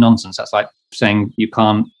 which is nonsense. That's like saying you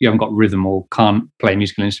haven't got rhythm or can't play a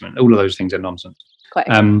musical instrument. All of those things are nonsense. Quite.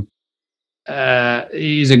 It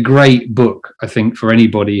is a great book, I think, for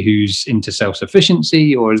anybody who's into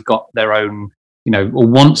self-sufficiency or has got their own, or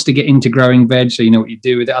wants to get into growing veg, so you know what you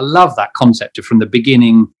do with it. I love that concept of, from the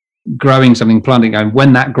beginning, growing something, planting, going,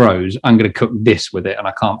 when that grows, I'm going to cook this with it, and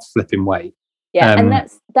I can't flipping wait. Yeah, and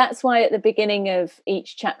that's why at the beginning of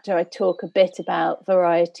each chapter I talk a bit about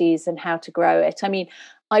varieties and how to grow it. I mean,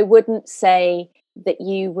 I wouldn't say that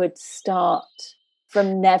you would start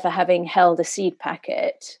from never having held a seed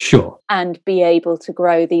packet, sure, and be able to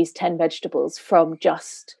grow these 10 vegetables from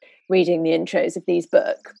just reading the intros of this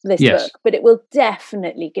book, but it will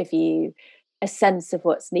definitely give you a sense of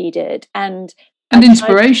what's needed and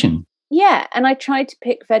inspiration. And I tried to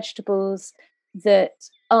pick vegetables that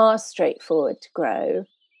are straightforward to grow.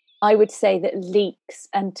 I would say that leeks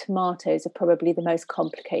and tomatoes are probably the most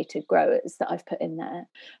complicated growers that I've put in there.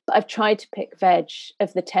 But I've tried to pick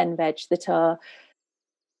the 10 veg that are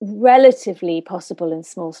relatively possible in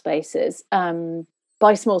small spaces.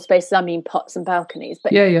 By small spaces, I mean pots and balconies,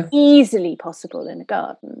 but easily possible in a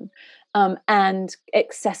garden, and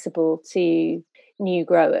accessible to new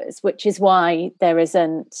growers, which is why there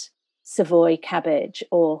isn't Savoy cabbage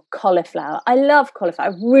or cauliflower. I love cauliflower.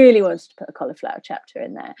 I really wanted to put a cauliflower chapter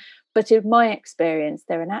in there, but in my experience,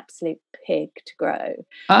 they're an absolute pig to grow.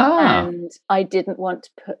 And I didn't want to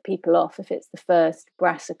put people off if it's the first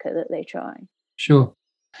brassica that they try. Sure.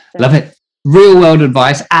 So. Love it. Real world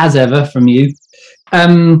advice, as ever, from you.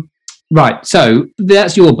 Right, so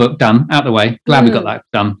that's your book done, out the way. Glad we got that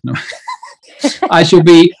done. I shall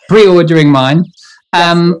be pre-ordering mine.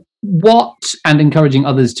 And encouraging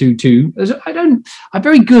others to too. I'm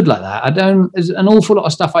very good like that. There's an awful lot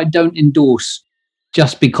of stuff I don't endorse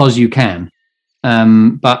just because you can.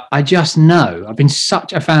 But I just know, I've been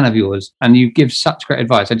such a fan of yours and you give such great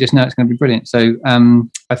advice. I just know it's going to be brilliant. So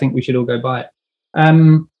I think we should all go buy it.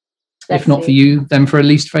 If not for you, then for a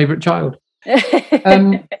least favourite child.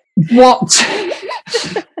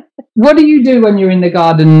 What do you do when you're in the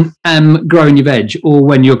garden growing your veg, or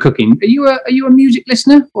when you're cooking? Are you a music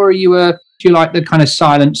listener, or do you like the kind of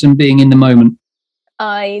silence and being in the moment?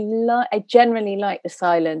 I generally like the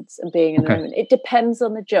silence and being in the moment. It depends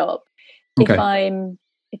on the job. If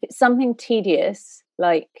it's something tedious,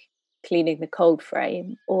 like cleaning the cold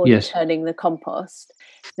frame or Yes. turning the compost,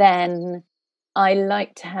 then I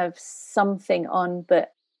like to have something on,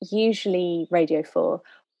 but usually Radio 4,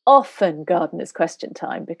 often Gardener's Question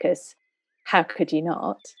Time, because how could you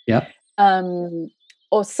not? Yeah.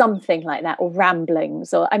 Or something like that, or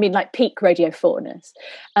Ramblings, or I mean, like peak Radio 4-ness.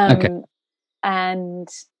 Okay.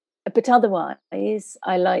 But otherwise,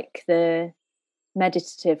 I like the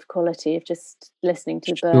meditative quality of just listening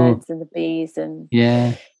to the birds and the bees and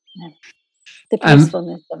the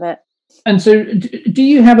peacefulness of it. And so, do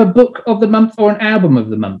you have a book of the month or an album of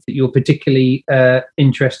the month that you're particularly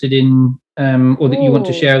interested in, or that you want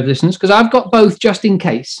to share with listeners? Because I've got both, just in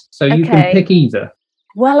case, so you can pick either.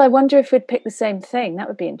 Well, I wonder if we'd pick the same thing. That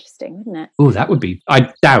would be interesting, wouldn't it? Oh, that would be.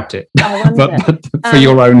 I doubt it. I wonder. but for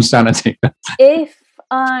your own sanity. If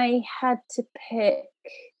I had to pick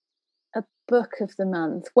a book of the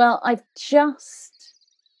month, well, I've just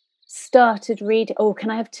started reading. Oh, can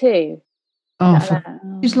I have two? Oh,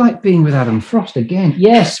 it's like being with Adam Frost again.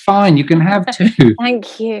 Yes, fine. You can have two.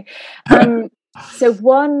 Thank you. So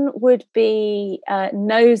one would be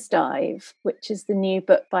Nosedive, which is the new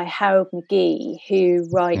book by Harold McGee, who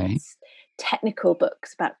writes technical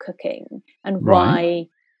books about cooking and why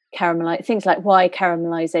things like why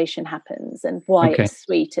caramelization happens and why it's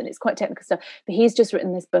sweet, and it's quite technical stuff. But he's just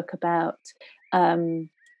written this book about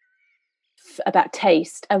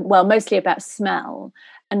taste, and mostly about smell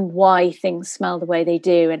and why things smell the way they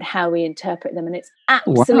do and how we interpret them, and it's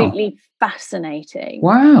absolutely fascinating.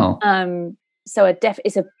 Wow. So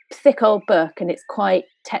it's a thick old book and it's quite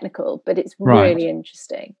technical, but it's really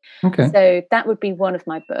interesting. Okay. So that would be one of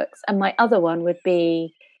my books. And my other one would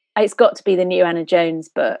be, it's got to be the new Anna Jones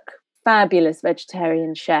book. Fabulous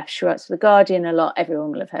vegetarian chef. She writes for The Guardian a lot.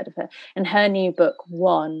 Everyone will have heard of her. And her new book,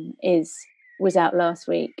 One, was out last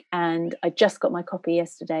week. And I just got my copy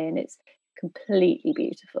yesterday and it's completely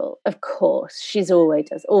beautiful. Of course, she's always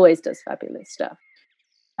does fabulous stuff.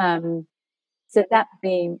 So that would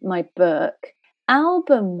be my book.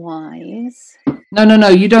 Album-wise... No,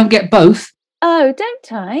 you don't get both. Oh,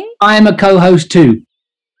 don't I? I am a co-host too.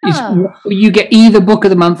 You get either book of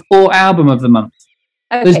the month or album of the month.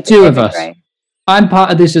 Okay, there's two of us. I'm part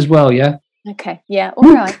of this as well, yeah? Okay, yeah,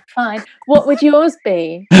 all right, fine. What would yours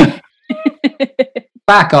be?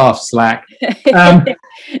 Back off, Slack.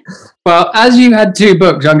 Well, as you had two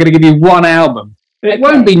books, I'm going to give you one album. It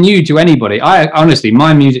won't be new to anybody. Honestly,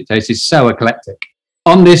 my music taste is so eclectic.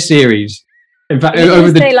 On this series, in fact,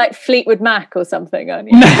 say like Fleetwood Mac or something,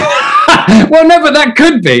 aren't you? Well, no, but that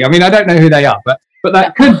could be. I mean, I don't know who they are, but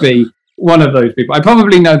that could be one of those people. I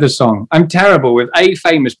probably know the song. I'm terrible with A,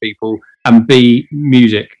 famous people, and B,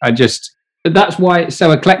 music. That's why it's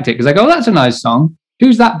so eclectic, because I go, oh, that's a nice song.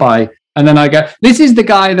 Who's that by? And then I go, this is the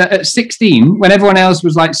guy that at 16, when everyone else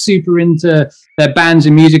was like super into their bands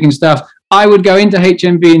and music and stuff, I would go into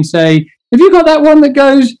HMV and say, have you got that one that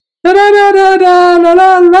goes da da da da da la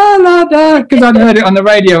la la la da? Because I'd heard it on the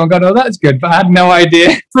radio and gone, oh, that's good, but I had no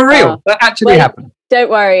idea. For real, that actually happened. Don't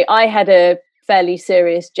worry, I had a fairly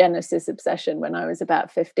serious Genesis obsession when I was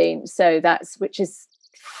about 15, which is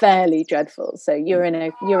fairly dreadful. So you're in.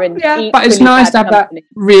 But it's nice to have company. That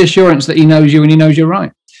reassurance that he knows you and he knows you're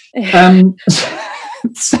right.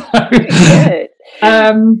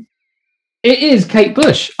 It is Kate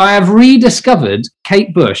Bush. I have rediscovered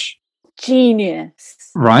Kate Bush.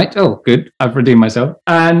 Genius. Right. Oh, good. I've redeemed myself.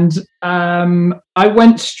 And I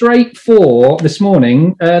went straight for, this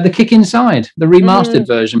morning, The Kick Inside, the remastered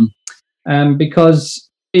version, because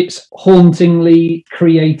it's hauntingly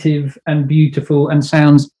creative and beautiful and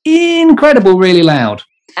sounds incredible, really loud.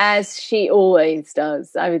 As she always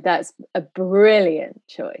does. I mean, that's a brilliant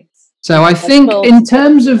choice. So I think in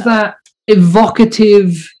terms of that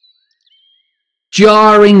evocative,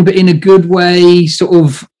 jarring but in a good way, sort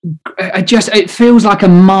of, it feels like a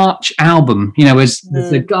March album, as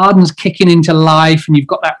the garden's kicking into life and you've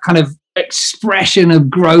got that kind of expression of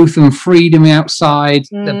growth and freedom outside.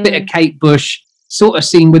 The bit of Kate Bush sort of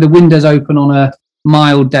seen with the windows open on a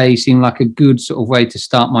mild day seemed like a good sort of way to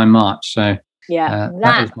start my March. So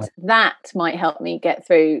that might help me get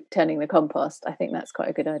through turning the compost. I think that's quite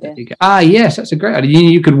a good idea. Yes, that's a great idea.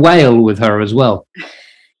 You could wail with her as well.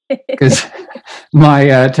 Because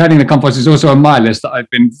my turning the compost is also on my list that I've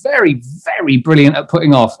been very, very brilliant at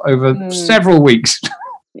putting off over several weeks.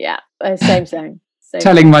 Yeah, same.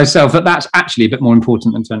 Telling myself that that's actually a bit more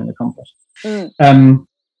important than turning the compost.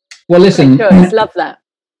 Well, listen. Love that.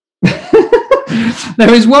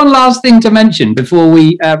 There is one last thing to mention before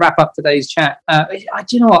we wrap up today's chat. Do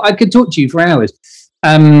you know what? I could talk to you for hours.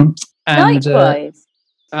 Likewise.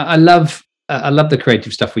 I love the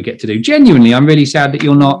creative stuff we get to do. Genuinely, I'm really sad that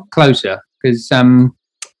you're not closer, because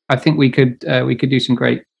I think we could do some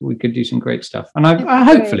great stuff. And I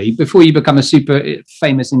hopefully, before you become a super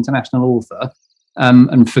famous international author,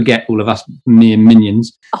 and forget all of us mere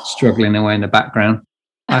minions struggling away in the background,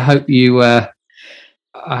 I hope we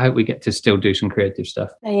get to still do some creative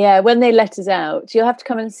stuff. Yeah, when they let us out, you'll have to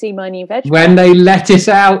come and see my new veg. When they let us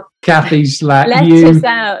out, Kathy Slack. Let us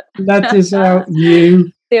out. Let us out,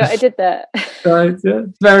 you. See what I did there?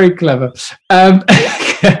 Very clever.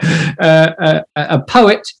 A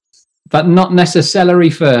poet, but not necessarily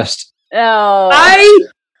first. Oh.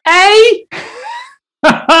 Hey!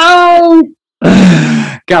 Oh!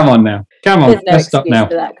 Come on now. Come on. Let's stop now.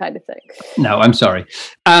 For that kind of thing. No, I'm sorry.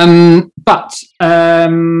 But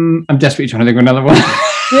I'm desperately trying to think of another one.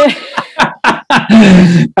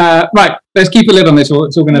 Right, let's keep a lid on this, or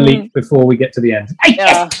it's all going to leak before we get to the end. Hey,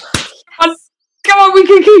 yes! Come on, we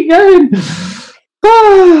can keep going.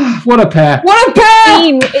 Oh, what a pair.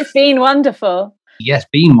 It's been wonderful. Yes,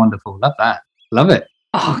 been wonderful. Love that. Love it.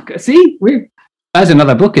 Oh, see, there's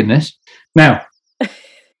another book in this. Now,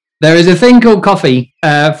 there is a thing called coffee.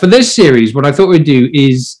 For this series, what I thought we'd do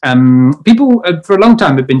is people for a long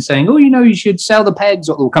time have been saying, you should sell the pegs,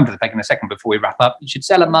 or we'll come to the peg in a second before we wrap up. You should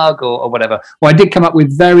sell a mug or whatever. Well, I did come up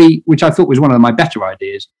with which I thought was one of my better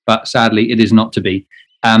ideas, but sadly it is not to be,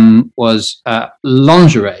 was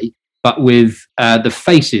lingerie, but with the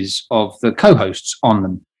faces of the co-hosts on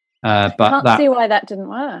them. Can't see why that didn't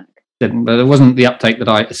work. There wasn't the uptake that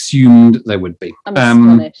I assumed there would be. I'm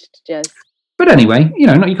astonished, Jez. But anyway, you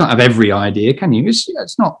can't have every idea, can you? It's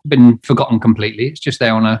not been forgotten completely. It's just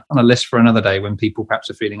there on a list for another day when people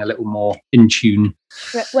perhaps are feeling a little more in tune.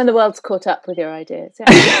 When the world's caught up with your ideas.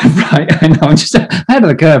 Yeah. Right, I know. I'm just ahead of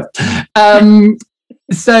the curve.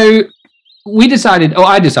 So I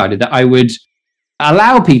decided that I would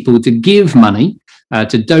allow people to give money,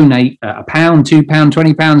 to donate £1, £2,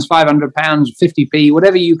 £20, £500, 50p,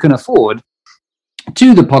 whatever you can afford,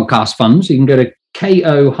 to the podcast fund. So you can go to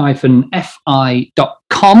ko-fi.com,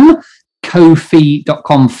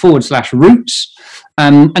 kofi.com/roots,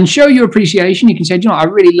 and show your appreciation. You can say, I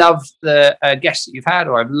really love the guests that you've had,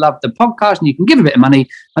 or I've loved the podcast, and you can give a bit of money.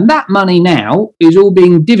 And that money now is all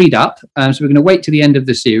being divvied up. So we're going to wait to the end of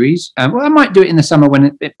the series. I might do it in the summer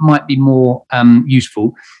when it might be more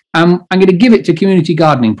useful. I'm going to give it to community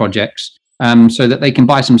gardening projects, so that they can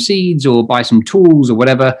buy some seeds or buy some tools or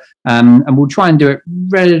whatever. And we'll try and do it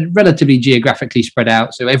relatively geographically spread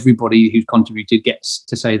out, so everybody who's contributed gets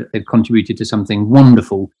to say that they've contributed to something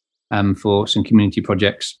wonderful, for some community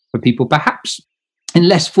projects for people perhaps in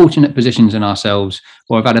less fortunate positions than ourselves,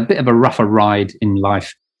 or have had a bit of a rougher ride in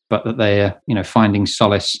life, but that they're finding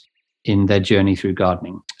solace in their journey through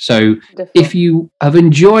gardening. So if you have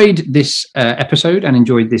enjoyed this episode and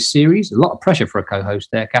enjoyed this series, a lot of pressure for a co-host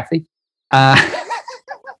there, Kathy. I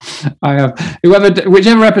have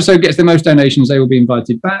whichever episode gets the most donations, they will be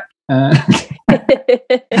invited back.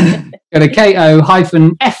 Go to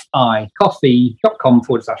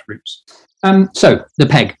ko-fi.coffee.com/roots. So the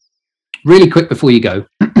peg, really quick before you go.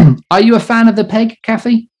 Are you a fan of the peg,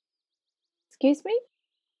 Kathy? Excuse me?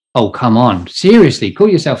 Oh, come on. Seriously, call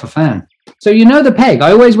yourself a fan. So the peg.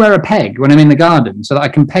 I always wear a peg when I'm in the garden so that I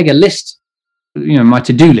can peg a list, my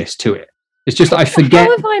to-do list to it. It's just that I forget.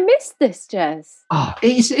 How have I missed this, Jez? Oh,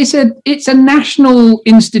 it's a national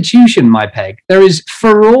institution, my peg. There is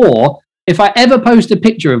furore. If I ever post a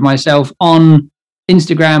picture of myself on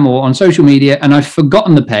Instagram or on social media and I've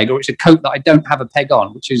forgotten the peg, or it's a coat that I don't have a peg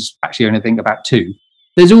on, which is actually only think about 2,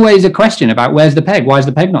 there's always a question about where's the peg? Why is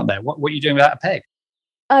the peg not there? What are you doing without a peg?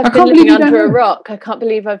 I've been living under a rock. I can't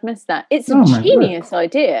believe I've missed that. It's a genius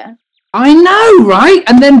idea. I know, right?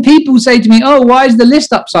 And then people say to me, why is the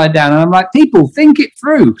list upside down? And I'm like, people, think it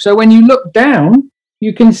through. So when you look down,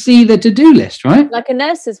 you can see the to-do list, right? Like a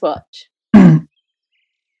nurse's watch.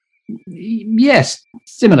 Yes,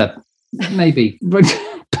 similar, maybe.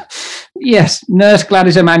 Yes, Nurse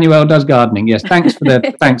Gladys Emanuel does gardening. Yes, thanks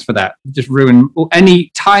for that. Just ruined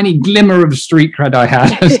any tiny glimmer of street cred I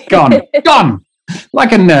had. Has gone,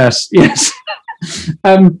 like a nurse. Yes.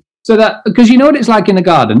 So that, because you know what it's like in the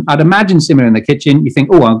garden, I'd imagine similar in the kitchen. You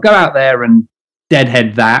think, I'll go out there and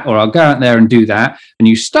deadhead that, or I'll go out there and do that. And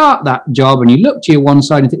you start that job and you look to your one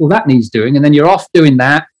side and think, that needs doing. And then you're off doing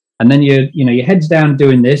that. And then your head's down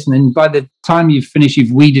doing this. And then by the time you've finished,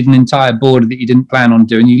 you've weeded an entire border that you didn't plan on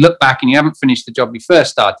doing. You look back and you haven't finished the job you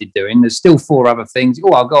first started doing. There's still 4 other things.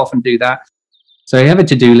 I'll go off and do that. So you have a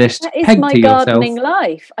to-do list. That is my gardening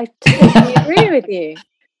life. I totally agree with you.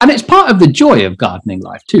 And it's part of the joy of gardening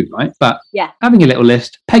life too, right? But having a little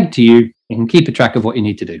list pegged to you, you can keep a track of what you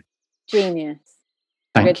need to do. Genius.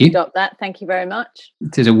 Thank you. Stop that. Thank you very much.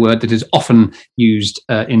 It is a word that is often used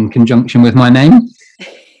in conjunction with my name.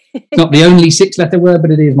 It's not the only 6-letter word,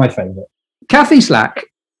 but it is my favourite. Kathy Slack,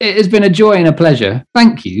 it has been a joy and a pleasure.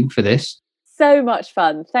 Thank you for this. So much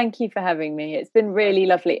fun. Thank you for having me. It's been really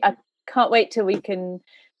lovely. I can't wait till we can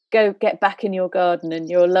go get back in your garden and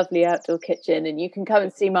your lovely outdoor kitchen, and you can come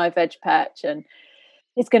and see my veg patch, and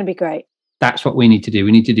it's going to be great. That's what we need to do.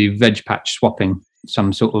 We need to do veg patch swapping,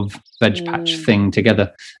 some sort of veg patch thing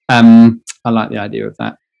together. I like the idea of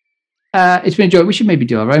that. It's been a joy. We should maybe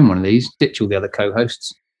do our own one of these, ditch all the other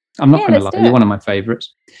co-hosts. I'm not going to lie, you're one of my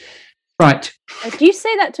favourites. Right. Do you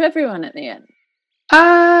say that to everyone at the end?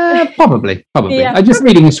 Probably. Yeah. I'm just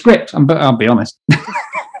reading a script, I'll be honest.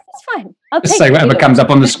 It's fine. I'll just say whatever comes up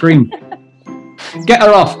on the screen. Get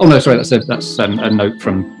her off. Oh, no, sorry, that's a note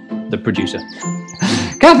from the producer.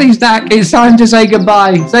 Kathy Stack, it's time to say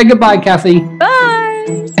goodbye. Say goodbye, Kathy.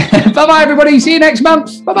 Bye. Bye-bye, everybody. See you next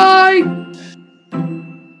month. Bye-bye.